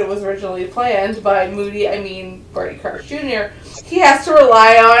way that it was originally planned by Barty Crouch Jr. He has to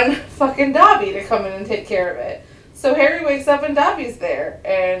rely on fucking Dobby to come in and take care of it. So Harry wakes up and Dobby's there,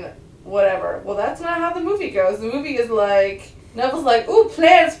 and whatever. Well, that's not how the movie goes. The movie is like, Neville's like, ooh,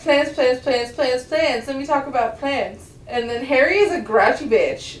 plans. Let me talk about plans. And then Harry is a grouchy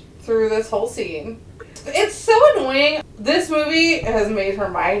bitch through this whole scene. It's so annoying. This movie has made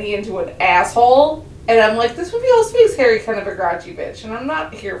Hermione into an asshole. And I'm like, this movie also makes Harry kind of a grouchy bitch. And I'm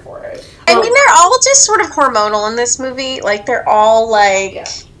not here for it. I mean, they're all just sort of hormonal in this movie. Like, they're all, like, Yeah.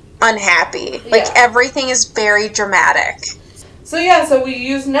 unhappy. Like, Yeah. everything is very dramatic. So we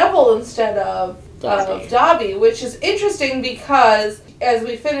use Neville instead of Dobby, which is interesting because as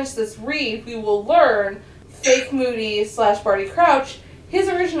we finish this read, we will learn fake Moody / Barty Crouch, his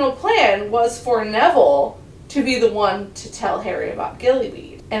original plan was for Neville to be the one to tell Harry about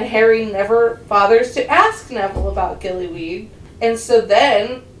Gillyweed. And Harry never bothers to ask Neville about Gillyweed. And so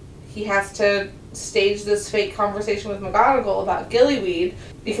then he has to stage this fake conversation with McGonagall about Gillyweed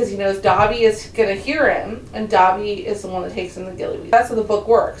because he knows Dobby is going to hear him, and Dobby is the one that takes him to Gillyweed. That's how the book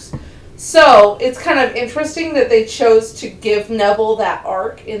works. So it's kind of interesting that they chose to give Neville that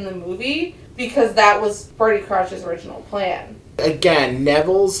arc in the movie because that was Barty Crouch's original plan. Again,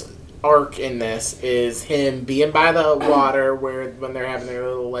 Neville's arc in this is him being by the water when they're having their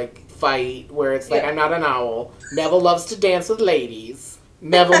little like fight where it's like, Yeah. I'm not an owl. Neville loves to dance with ladies.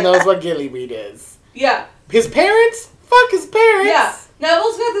 Neville knows what gillyweed is. Yeah. His parents? Fuck his parents. Yeah.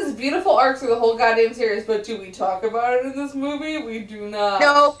 Neville's got this beautiful arc through the whole goddamn series, but do we talk about it in this movie? We do not.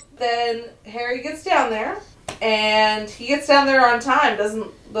 Nope. Then Harry gets down there, and he gets down there on time.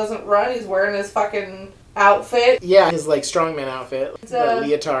 Doesn't run. He's wearing his fucking outfit. Yeah, his like strongman outfit. It's, The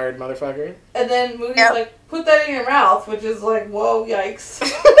leotard motherfucker. And then Moody's Yep. like, put that in your mouth, which is like, whoa, yikes.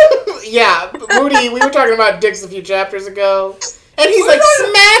 Yeah, Moody, we were talking about dicks a few chapters ago. And he's We're like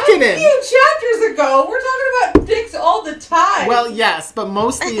talking smacking A him. few chapters ago, we're talking about dicks all the time. Well, yes, but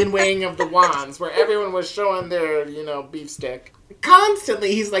mostly in Weighing of the Wands, where everyone was showing their, beef stick.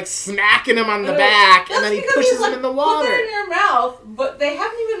 Constantly, he's like smacking him on the back, and then he That's because pushes he's him like, in the put water. that in your mouth, but they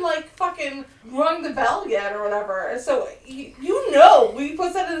haven't even like fucking rung the bell yet or whatever. So when he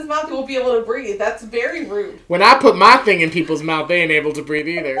puts that in his mouth, he won't be able to breathe. That's very rude. When I put my thing in people's mouth, they ain't able to breathe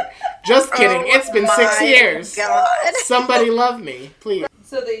either. Just kidding. It's been 6 my years. God. Somebody love me, please.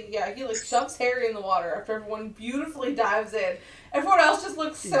 So he like shoves Harry in the water after everyone beautifully dives in. Everyone else just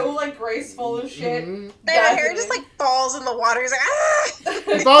looks so like graceful and shit. Mhm. And Harry just like falls in the water. He's like, ah!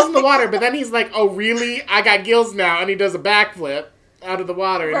 He falls in the water, but then he's like, oh, really? I got gills now. And he does a backflip out of the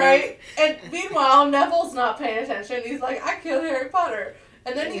water. And Right? And meanwhile, Neville's not paying attention. He's like, I killed Harry Potter.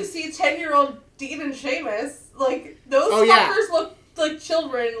 And then you see 10-year-old Dean and Seamus. Like, those Oh, yeah. fuckers look like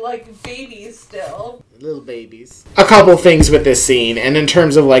children, like babies still. Little babies. A couple things with this scene, and in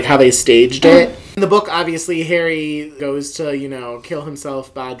terms of like how they staged it. In the book, obviously, Harry goes to, kill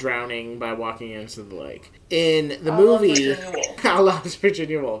himself by drowning by walking into the lake. In the movie, I love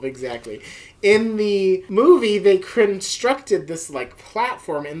Virginia Woolf, exactly. In the movie, they constructed this like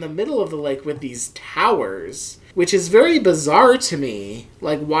platform in the middle of the lake with these towers, which is very bizarre to me.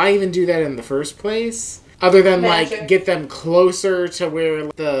 Like, why even do that in the first place? Other than, Magic. get them closer to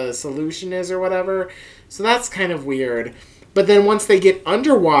where the solution is or whatever. So that's kind of weird. But then once they get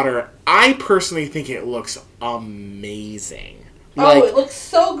underwater, I personally think it looks amazing. It looks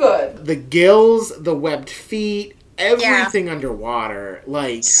so good. The gills, the webbed feet, everything underwater.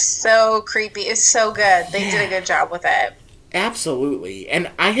 So creepy. It's so good. They did a good job with it. Absolutely.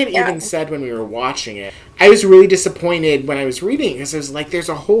 And I had even said when we were watching it, I was really disappointed when I was reading because there's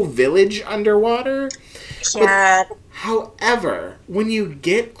a whole village underwater. Yeah. However, when you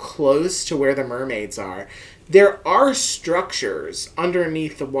get close to where the mermaids are, there are structures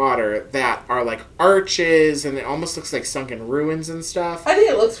underneath the water that are like arches and it almost looks like sunken ruins and stuff. I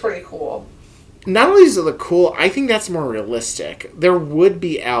think it looks pretty cool. Not only does it look cool, I think that's more realistic. There would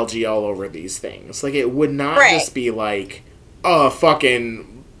be algae all over these things. Like, it would not just be like a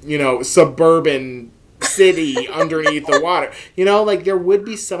fucking, suburban city underneath the water. There would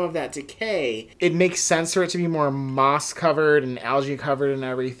be some of that decay. It makes sense for it to be more moss covered and algae covered and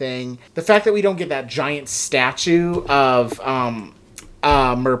everything. The fact that we don't get that giant statue of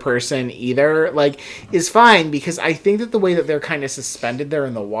merperson either, is fine because I think that the way that they're kind of suspended there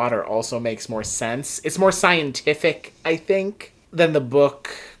in the water also makes more sense. It's more scientific, I think, than the book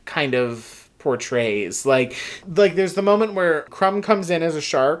kind of portrays. Like there's the moment where Crumb comes in as a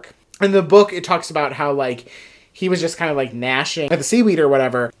shark. In the book, it talks about how, he was just kind of, gnashing at the seaweed or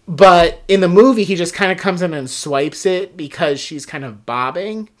whatever. But in the movie, he just kind of comes in and swipes it because she's kind of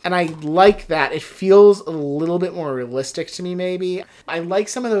bobbing. And I like that. It feels a little bit more realistic to me, maybe. I like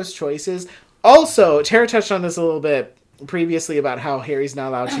some of those choices. Also, Tara touched on this a little bit previously about how Harry's not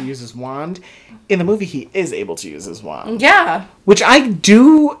allowed to use his wand. In the movie, he is able to use his wand. Yeah. Which I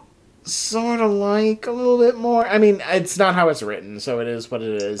do sort of like a little bit more. I mean, it's not how it's written, so it is what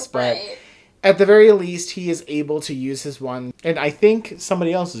it is. But at the very least, he is able to use his wand. And I think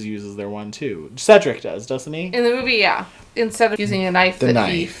somebody else uses their wand, too. Cedric does, doesn't he? In the movie, yeah. Instead of using a knife.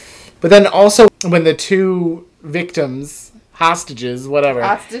 But then also, when the two victims, hostages, whatever.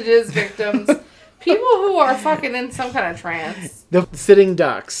 Hostages, victims. People who are fucking in some kind of trance. The sitting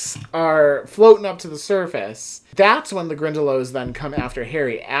ducks are floating up to the surface. That's when the Grindylows then come after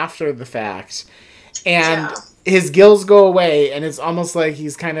Harry after the fact. And his gills go away, and it's almost like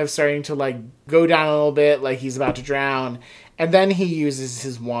he's kind of starting to, go down a little bit, like he's about to drown. And then he uses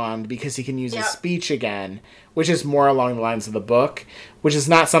his wand because he can use his speech again, which is more along the lines of the book, which is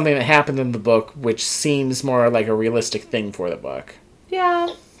not something that happened in the book, which seems more like a realistic thing for the book.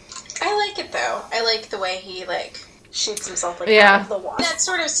 Yeah. I like it, though. I like the way he, shoots himself out of the wand. That's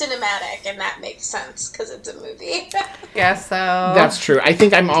sort of cinematic, and that makes sense, because it's a movie. Guess so. That's true. I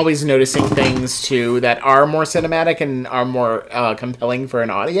think I'm always noticing things, too, that are more cinematic and are more compelling for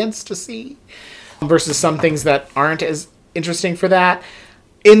an audience to see, versus some things that aren't as interesting for that.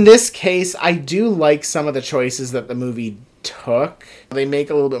 In this case, I do like some of the choices that the movie took. They make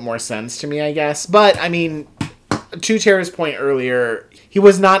a little bit more sense to me, I guess. But, I mean, to Tara's point earlier, he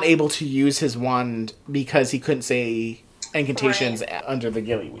was not able to use his wand because he couldn't say incantations under the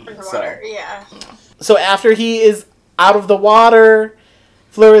gillyweed. Underwater, yeah. So after he is out of the water,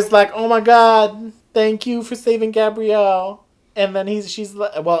 Fleur is like, oh my god, thank you for saving Gabrielle. And then she's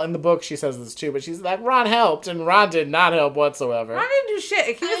like, well, in the book she says this too, but she's like, Ron helped, and Ron did not help whatsoever. Ron didn't do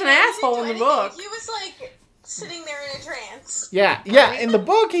shit. He was an asshole in the book. He was like sitting there in a trance. Yeah. In the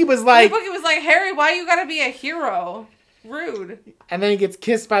book he was like... In the book he was like, Harry, why you gotta be a hero? Rude. And then he gets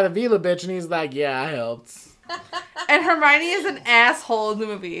kissed by the Vila bitch, and he's like, yeah, I helped. And Hermione is an asshole in the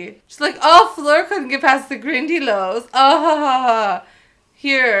movie. She's like, oh, Fleur couldn't get past the Grindylows. Oh, ha, ha, ha.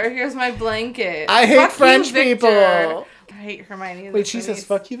 Here's my blanket. I hate Fuck French you, Victor. people. I hate Hermione. Wait, she says,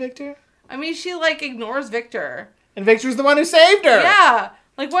 fuck you, Victor? I mean, she, like, ignores Victor. And Victor's the one who saved her. Yeah.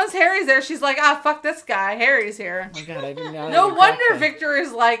 Like, once Harry's there, she's like, fuck this guy. Harry's here. Oh my god, I didn't know. No wonder Victor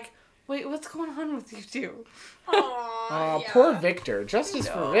is like, wait, what's going on with you two? Oh, poor Victor. Justice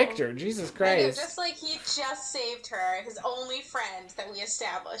for Victor. Jesus Christ. Just like he just saved her, his only friend that we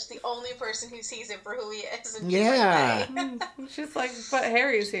established, the only person who sees him for who he is. And She's like, but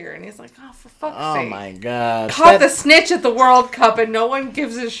Harry's here. And he's like, oh, for fuck's sake. Oh my god. Caught the snitch at the World Cup and no one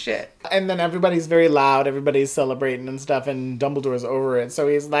gives a shit. And then everybody's very loud. Everybody's celebrating and stuff. And Dumbledore's over it. So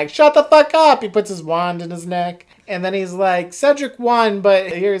he's like, shut the fuck up. He puts his wand in his neck. And then he's like, Cedric won,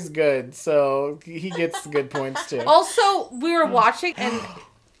 but here's good. So he gets good points too. Also, we were watching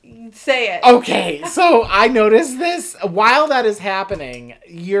and say it. Okay, so I noticed this. While that is happening,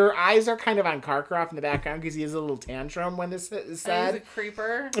 your eyes are kind of on Karkaroff in the background because he has a little tantrum when this is said. He's a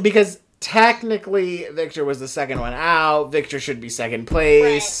creeper. Because technically, Victor was the second one out. Victor should be second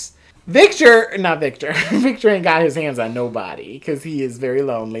place. Right. Victor ain't got his hands on nobody because he is very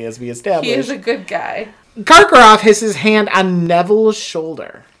lonely, as we established. He is a good guy. Karkaroff has his hand on Neville's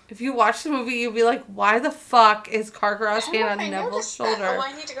shoulder. If you watch the movie, you'd be like, why the fuck is Karkaroff's hand on Neville's shoulder? Oh,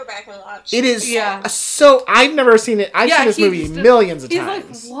 I need to go back and watch. It is so... I've never seen it. I've seen this movie millions of times.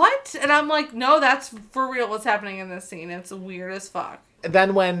 He's like, what? And I'm like, no, that's for real what's happening in this scene. It's weird as fuck.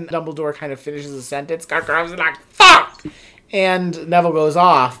 Then when Dumbledore kind of finishes the sentence, Karkaroff's like, fuck! And Neville goes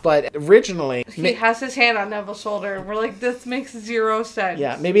off, but originally... He has his hand on Neville's shoulder, and we're like, this makes zero sense.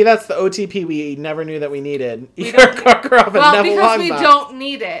 Yeah, maybe that's the OTP we never knew that we needed. Karkaroff and Neville because we don't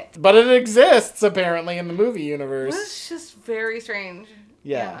need it. But it exists, apparently, in the movie universe. It's just very strange.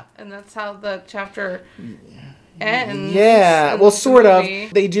 Yeah. And that's how the chapter ends. Yeah, well, sort of.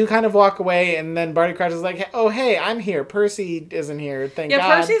 They do kind of walk away, and then Barty Crouch is like, oh, hey, I'm here. Percy isn't here, thank God.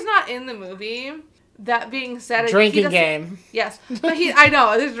 Yeah, Percy's not in the movie. That being said, drinking game. Yes, but I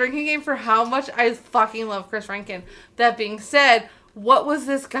know there's a drinking game for how much I fucking love Chris Rankin. That being said, what was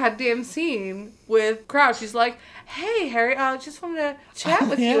this goddamn scene with Crouch? He's like, "Hey, Harry, I just wanted to chat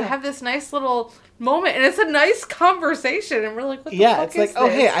with you, have this nice little moment," and it's a nice conversation. And we're like, "What the fuck it's like, is oh,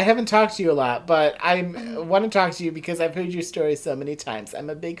 this? hey, I haven't talked to you a lot, but I want to talk to you because I've heard your story so many times.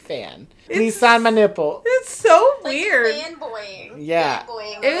 I'm a big fan. Please sign my nipple." It's so like weird. Fanboying. Yeah.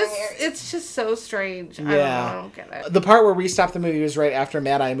 It's just so strange. Yeah. I don't get it. The part where we stopped the movie was right after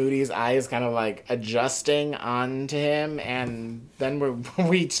Mad Eye Moody's eye is kind of like adjusting onto him, and then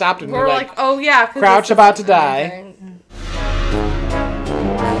we stopped and we're like, oh yeah, Crouch about to die.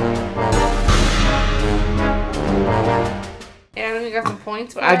 And we got some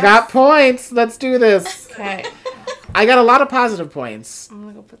points. I got points. Let's do this. Okay. I got a lot of positive points. I'm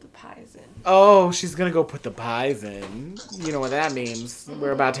gonna go put the pies in. Oh, she's gonna go put the pies in. You know what that means.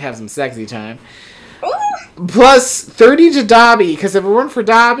 We're about to have some sexy time. Ooh. Plus 30 to Dobby, because if it weren't for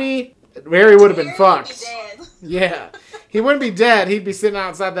Dobby, Harry would have been fucked. Yeah. He wouldn't be dead. He'd be sitting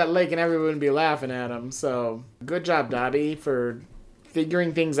outside that lake and everyone would be laughing at him. So, good job, Dobby, for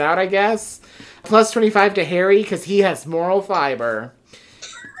figuring things out, I guess. Plus 25 to Harry, because he has moral fiber.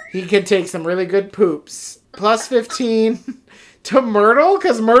 He can take some really good poops. Plus 15 to Myrtle,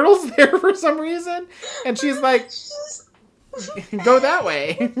 because Myrtle's there for some reason. And she's like, go that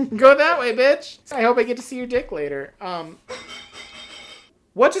way. Go that way, bitch. I hope I get to see your dick later.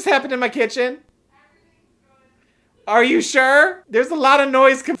 What just happened in my kitchen? Are you sure? There's a lot of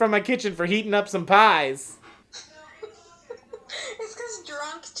noise coming from my kitchen for heating up some pies. It's because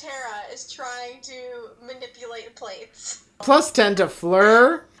drunk Tara is trying to manipulate plates. Plus 10 to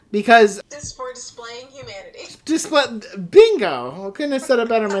Fleur, because... Just for displaying humanity. Bingo! I couldn't have said it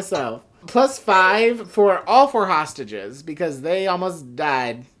better myself. Plus 5 for all 4 hostages, because they almost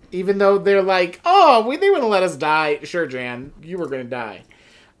died. Even though they're like, oh, they wouldn't let us die. Sure, Jan, you were going to die.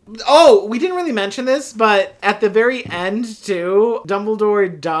 Oh, we didn't really mention this, but at the very end, too,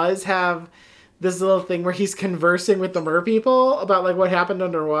 Dumbledore does have this little thing where he's conversing with the mer people about like what happened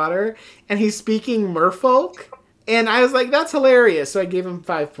underwater, and he's speaking merfolk, and I was like, that's hilarious. So I gave him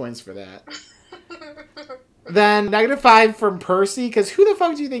 5 points for that. Then -5 from Percy, because who the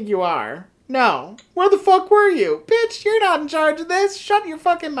fuck do you think you are? No. Where the fuck were you? Bitch, you're not in charge of this. Shut your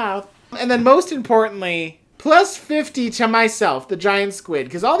fucking mouth. And then most importantly, +50 to myself, the giant squid,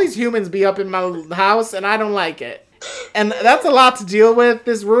 because all these humans be up in my house and I don't like it. And that's a lot to deal with.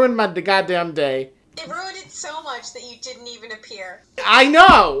 This ruined my goddamn day. It ruined it so much that you didn't even appear. I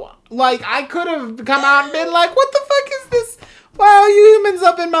know! Like, I could have come out and been like, what the fuck is this? Why are you humans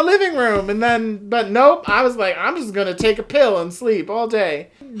up in my living room? And then, but nope, I was like, I'm just gonna take a pill and sleep all day.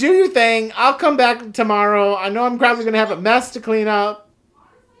 Do your thing. I'll come back tomorrow. I know I'm probably gonna have a mess to clean up.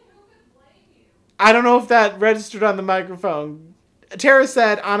 I don't know if that registered on the microphone. Tara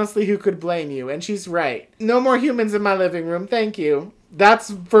said, honestly, who could blame you? And she's right. No more humans in my living room. Thank you.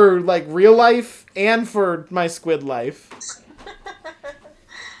 That's for, like, real life and for my squid life.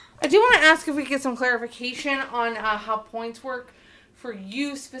 I do want to ask if we get some clarification on how points work for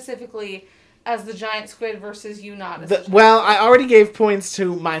you specifically as the giant squid versus you not as the well, I already gave points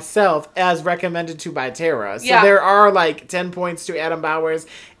to myself as recommended to by Tara. So yeah. There are, like, 10 points to Adam Bowers.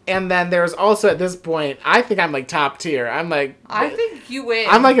 And then there's also, at this point, I think I'm, like, top tier. I think you win.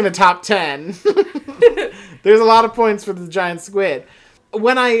 I'm, like, in the top 10. There's a lot of points for the giant squid.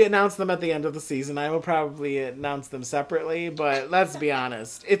 When I announce them at the end of the season, I will probably announce them separately. But let's be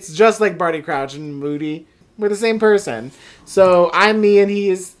honest. It's just like Barty Crouch and Moody. We're the same person. So I'm me and he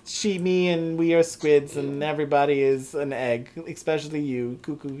is she, me, and we are squids. And everybody is an egg. Especially you,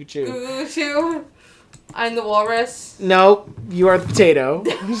 Cuckoo Choo. Cuckoo Choo. I'm the walrus. No, you are the potato.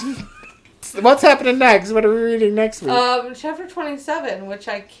 What's happening next? What are we reading next week? Chapter 27, which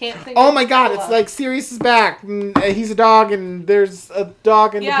I can't think Oh of. my god, it's like Sirius is back. And he's a dog and there's a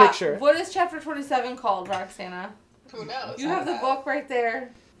dog in the picture. What is chapter 27 called, Roxana? Who knows? You have the book right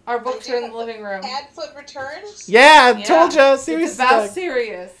there. Our books are in the living room. Padfoot returns? Yeah, I told you. Sirius It's about is back.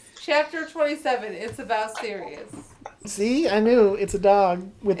 Sirius. Chapter 27, it's about Sirius. See, I knew. It's a dog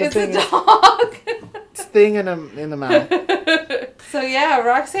with a It's thing. a dog. Thing in the mouth. So yeah,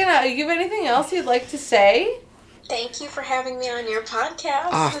 Roxana, you have anything else you'd like to say? Thank you for having me on your podcast.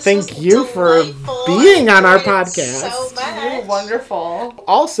 Oh, This thank was you for delightful. being on our I enjoyed it podcast. So much. You're wonderful.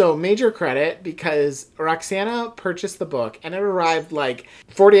 Also, major credit because Roxana purchased the book and it arrived like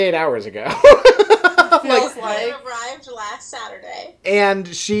 48 hours ago. Feels It like. arrived last Saturday. And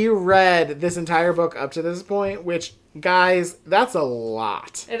she read this entire book up to this point, which, guys, that's a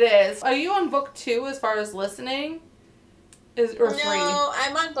lot. It is. Are you on book 2 as far as listening? Or 3? No,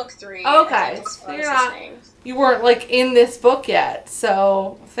 I'm on book 3. Okay, so you're not. You weren't like in this book yet,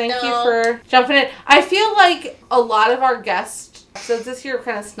 so thank you No. for jumping in. I feel like a lot of our guests this year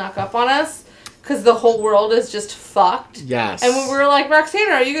kind of snuck up on us because the whole world is just fucked. Yes. And when we were like,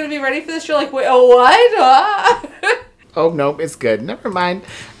 Roxana, are you going to be ready for this? You're like, wait, oh, what? Oh, nope, it's good. Never mind.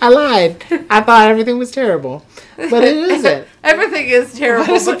 I lied. I thought everything was terrible. But it isn't. Everything is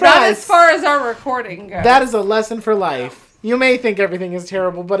terrible, What a but not surprise. as far as our recording goes. That is a lesson for life. You may think everything is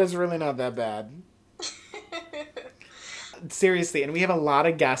terrible, but it's really not that bad. Seriously, and we have a lot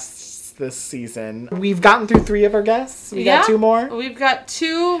of guests this season. We've gotten through 3 of our guests. We got 2 more. We've got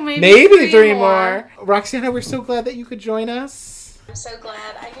 2, Maybe 3 more. Roxana, we're so glad that you could join us. I'm so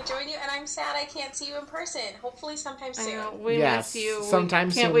glad I could join you, and I'm sad I can't see you in person. Hopefully sometime I soon. know, we Yes, miss you. sometime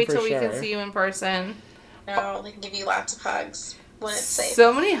we soon can't wait for till we sure. can see you in person. No, they can give you lots of hugs when it's safe.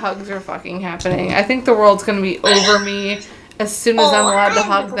 So many hugs are fucking happening. I think the world's gonna be over me as soon as I'm allowed to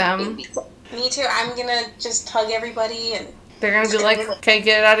hug them. Me too. I'm gonna just hug everybody and They're gonna be like, okay,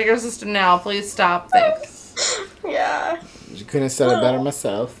 get it out of your system now. Please stop. Thanks. yeah. You couldn't have said it better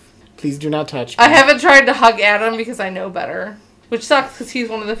myself. Please do not touch me. I haven't tried to hug Adam because I know better. Which sucks because he's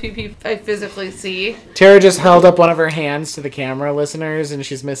one of the few people I physically see. Tara just held up one of her hands to the camera, listeners, and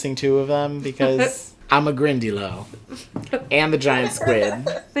she's missing 2 of them because I'm a Grindylow. And the giant squid.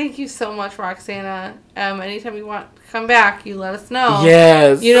 Thank you so much, Roxana. Anytime you want to come back, you let us know.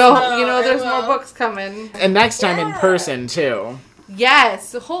 Yes. You know, I there's will. more books coming. And next time in Yeah. person, too.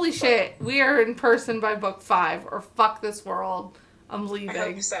 Yes. Holy shit. We are in person by book 5, or fuck this world. I'm I leaving.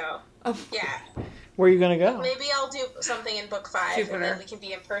 hope so. Yeah. Where are you going to go? Maybe I'll do something in book 5 Jupiter. and then we can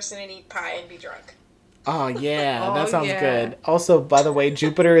be in person and eat pie and be drunk. Oh, yeah. Oh, that sounds yeah. good. Also, by the way,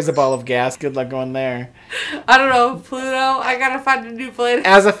 Jupiter is a ball of gas. Good luck going there. I don't know, Pluto. I gotta find a new planet.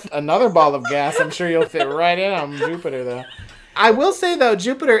 As another ball of gas, I'm sure you'll fit right in on Jupiter, though. I will say, though,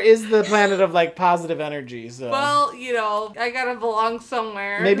 Jupiter is the planet of, like, positive energy, so... Well, I gotta belong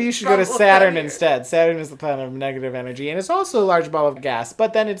somewhere. Maybe you should go to Saturn instead. Saturn is the planet of negative energy, and it's also a large ball of gas,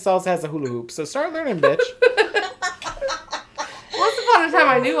 but then it also has a hula hoop, so start learning, bitch. Once upon a time,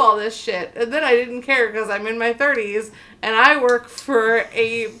 I knew all this shit, and then I didn't care because I'm in my 30s, and I work for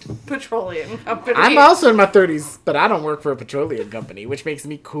a petroleum company. I'm also in my 30s, but I don't work for a petroleum company, which makes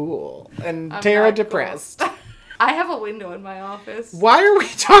me cool and Tara depressed. Cool. I have a window in my office. Why are we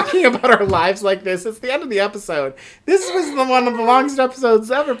talking about our lives like this? It's the end of the episode. This was one of the longest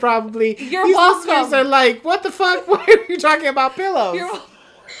episodes ever, probably. You're These welcome. listeners are like, what the fuck? Why are you talking about pillows?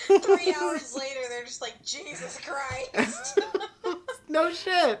 3 hours later, they're just like, Jesus Christ. No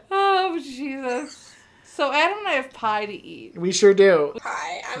shit. Oh, Jesus. So Adam and I have pie to eat. We sure do.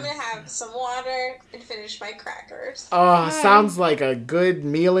 Hi, I'm gonna have some water and finish my crackers. Oh, sounds like a good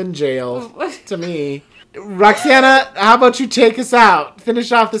meal in jail to me. Roxana, how about you take us out?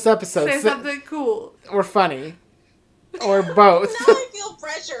 Finish off this episode. Say something cool. Or funny. Or both. Now I feel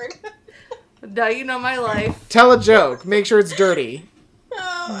pressured. Now you know my life. Tell a joke. Make sure it's dirty.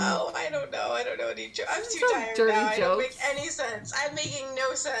 Oh, I don't know. I don't know any jokes. I'm too tired dirty now. I don't jokes. make any sense. I'm making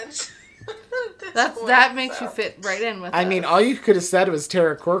no sense. That makes you fit right in with I us. mean, all you could have said was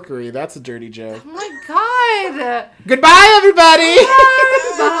Tara Corkery. That's a dirty joke. Oh my God. Goodbye, everybody!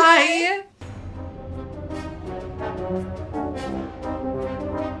 Bye.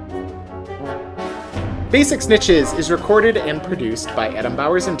 Basic Snitches is recorded and produced by Adam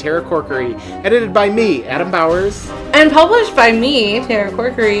Bowers and Tara Corkery, edited by me, Adam Bowers. And published by me, Tara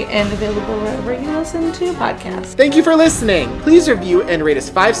Corkery, and available wherever you listen to podcasts. Thank you for listening. Please review and rate us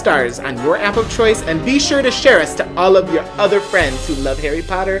 5 stars on your app of choice, and be sure to share us to all of your other friends who love Harry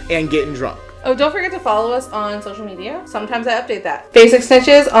Potter and getting drunk. Oh, don't forget to follow us on social media. Sometimes I update that. Basic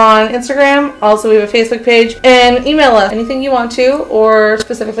Snitches on Instagram. Also, we have a Facebook page. And email us anything you want to, or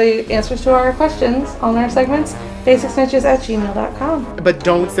specifically answers to our questions on our segments. BasicSnitches@gmail.com. But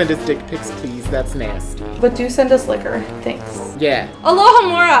don't send us dick pics, please. That's nasty. But do send us liquor. Thanks. Yeah. Aloha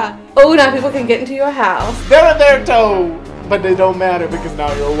Mora! Oh, now people can get into your house. They're a their toe, but they don't matter because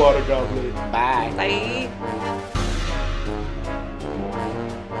now you're a water goblin. Bye. Bye.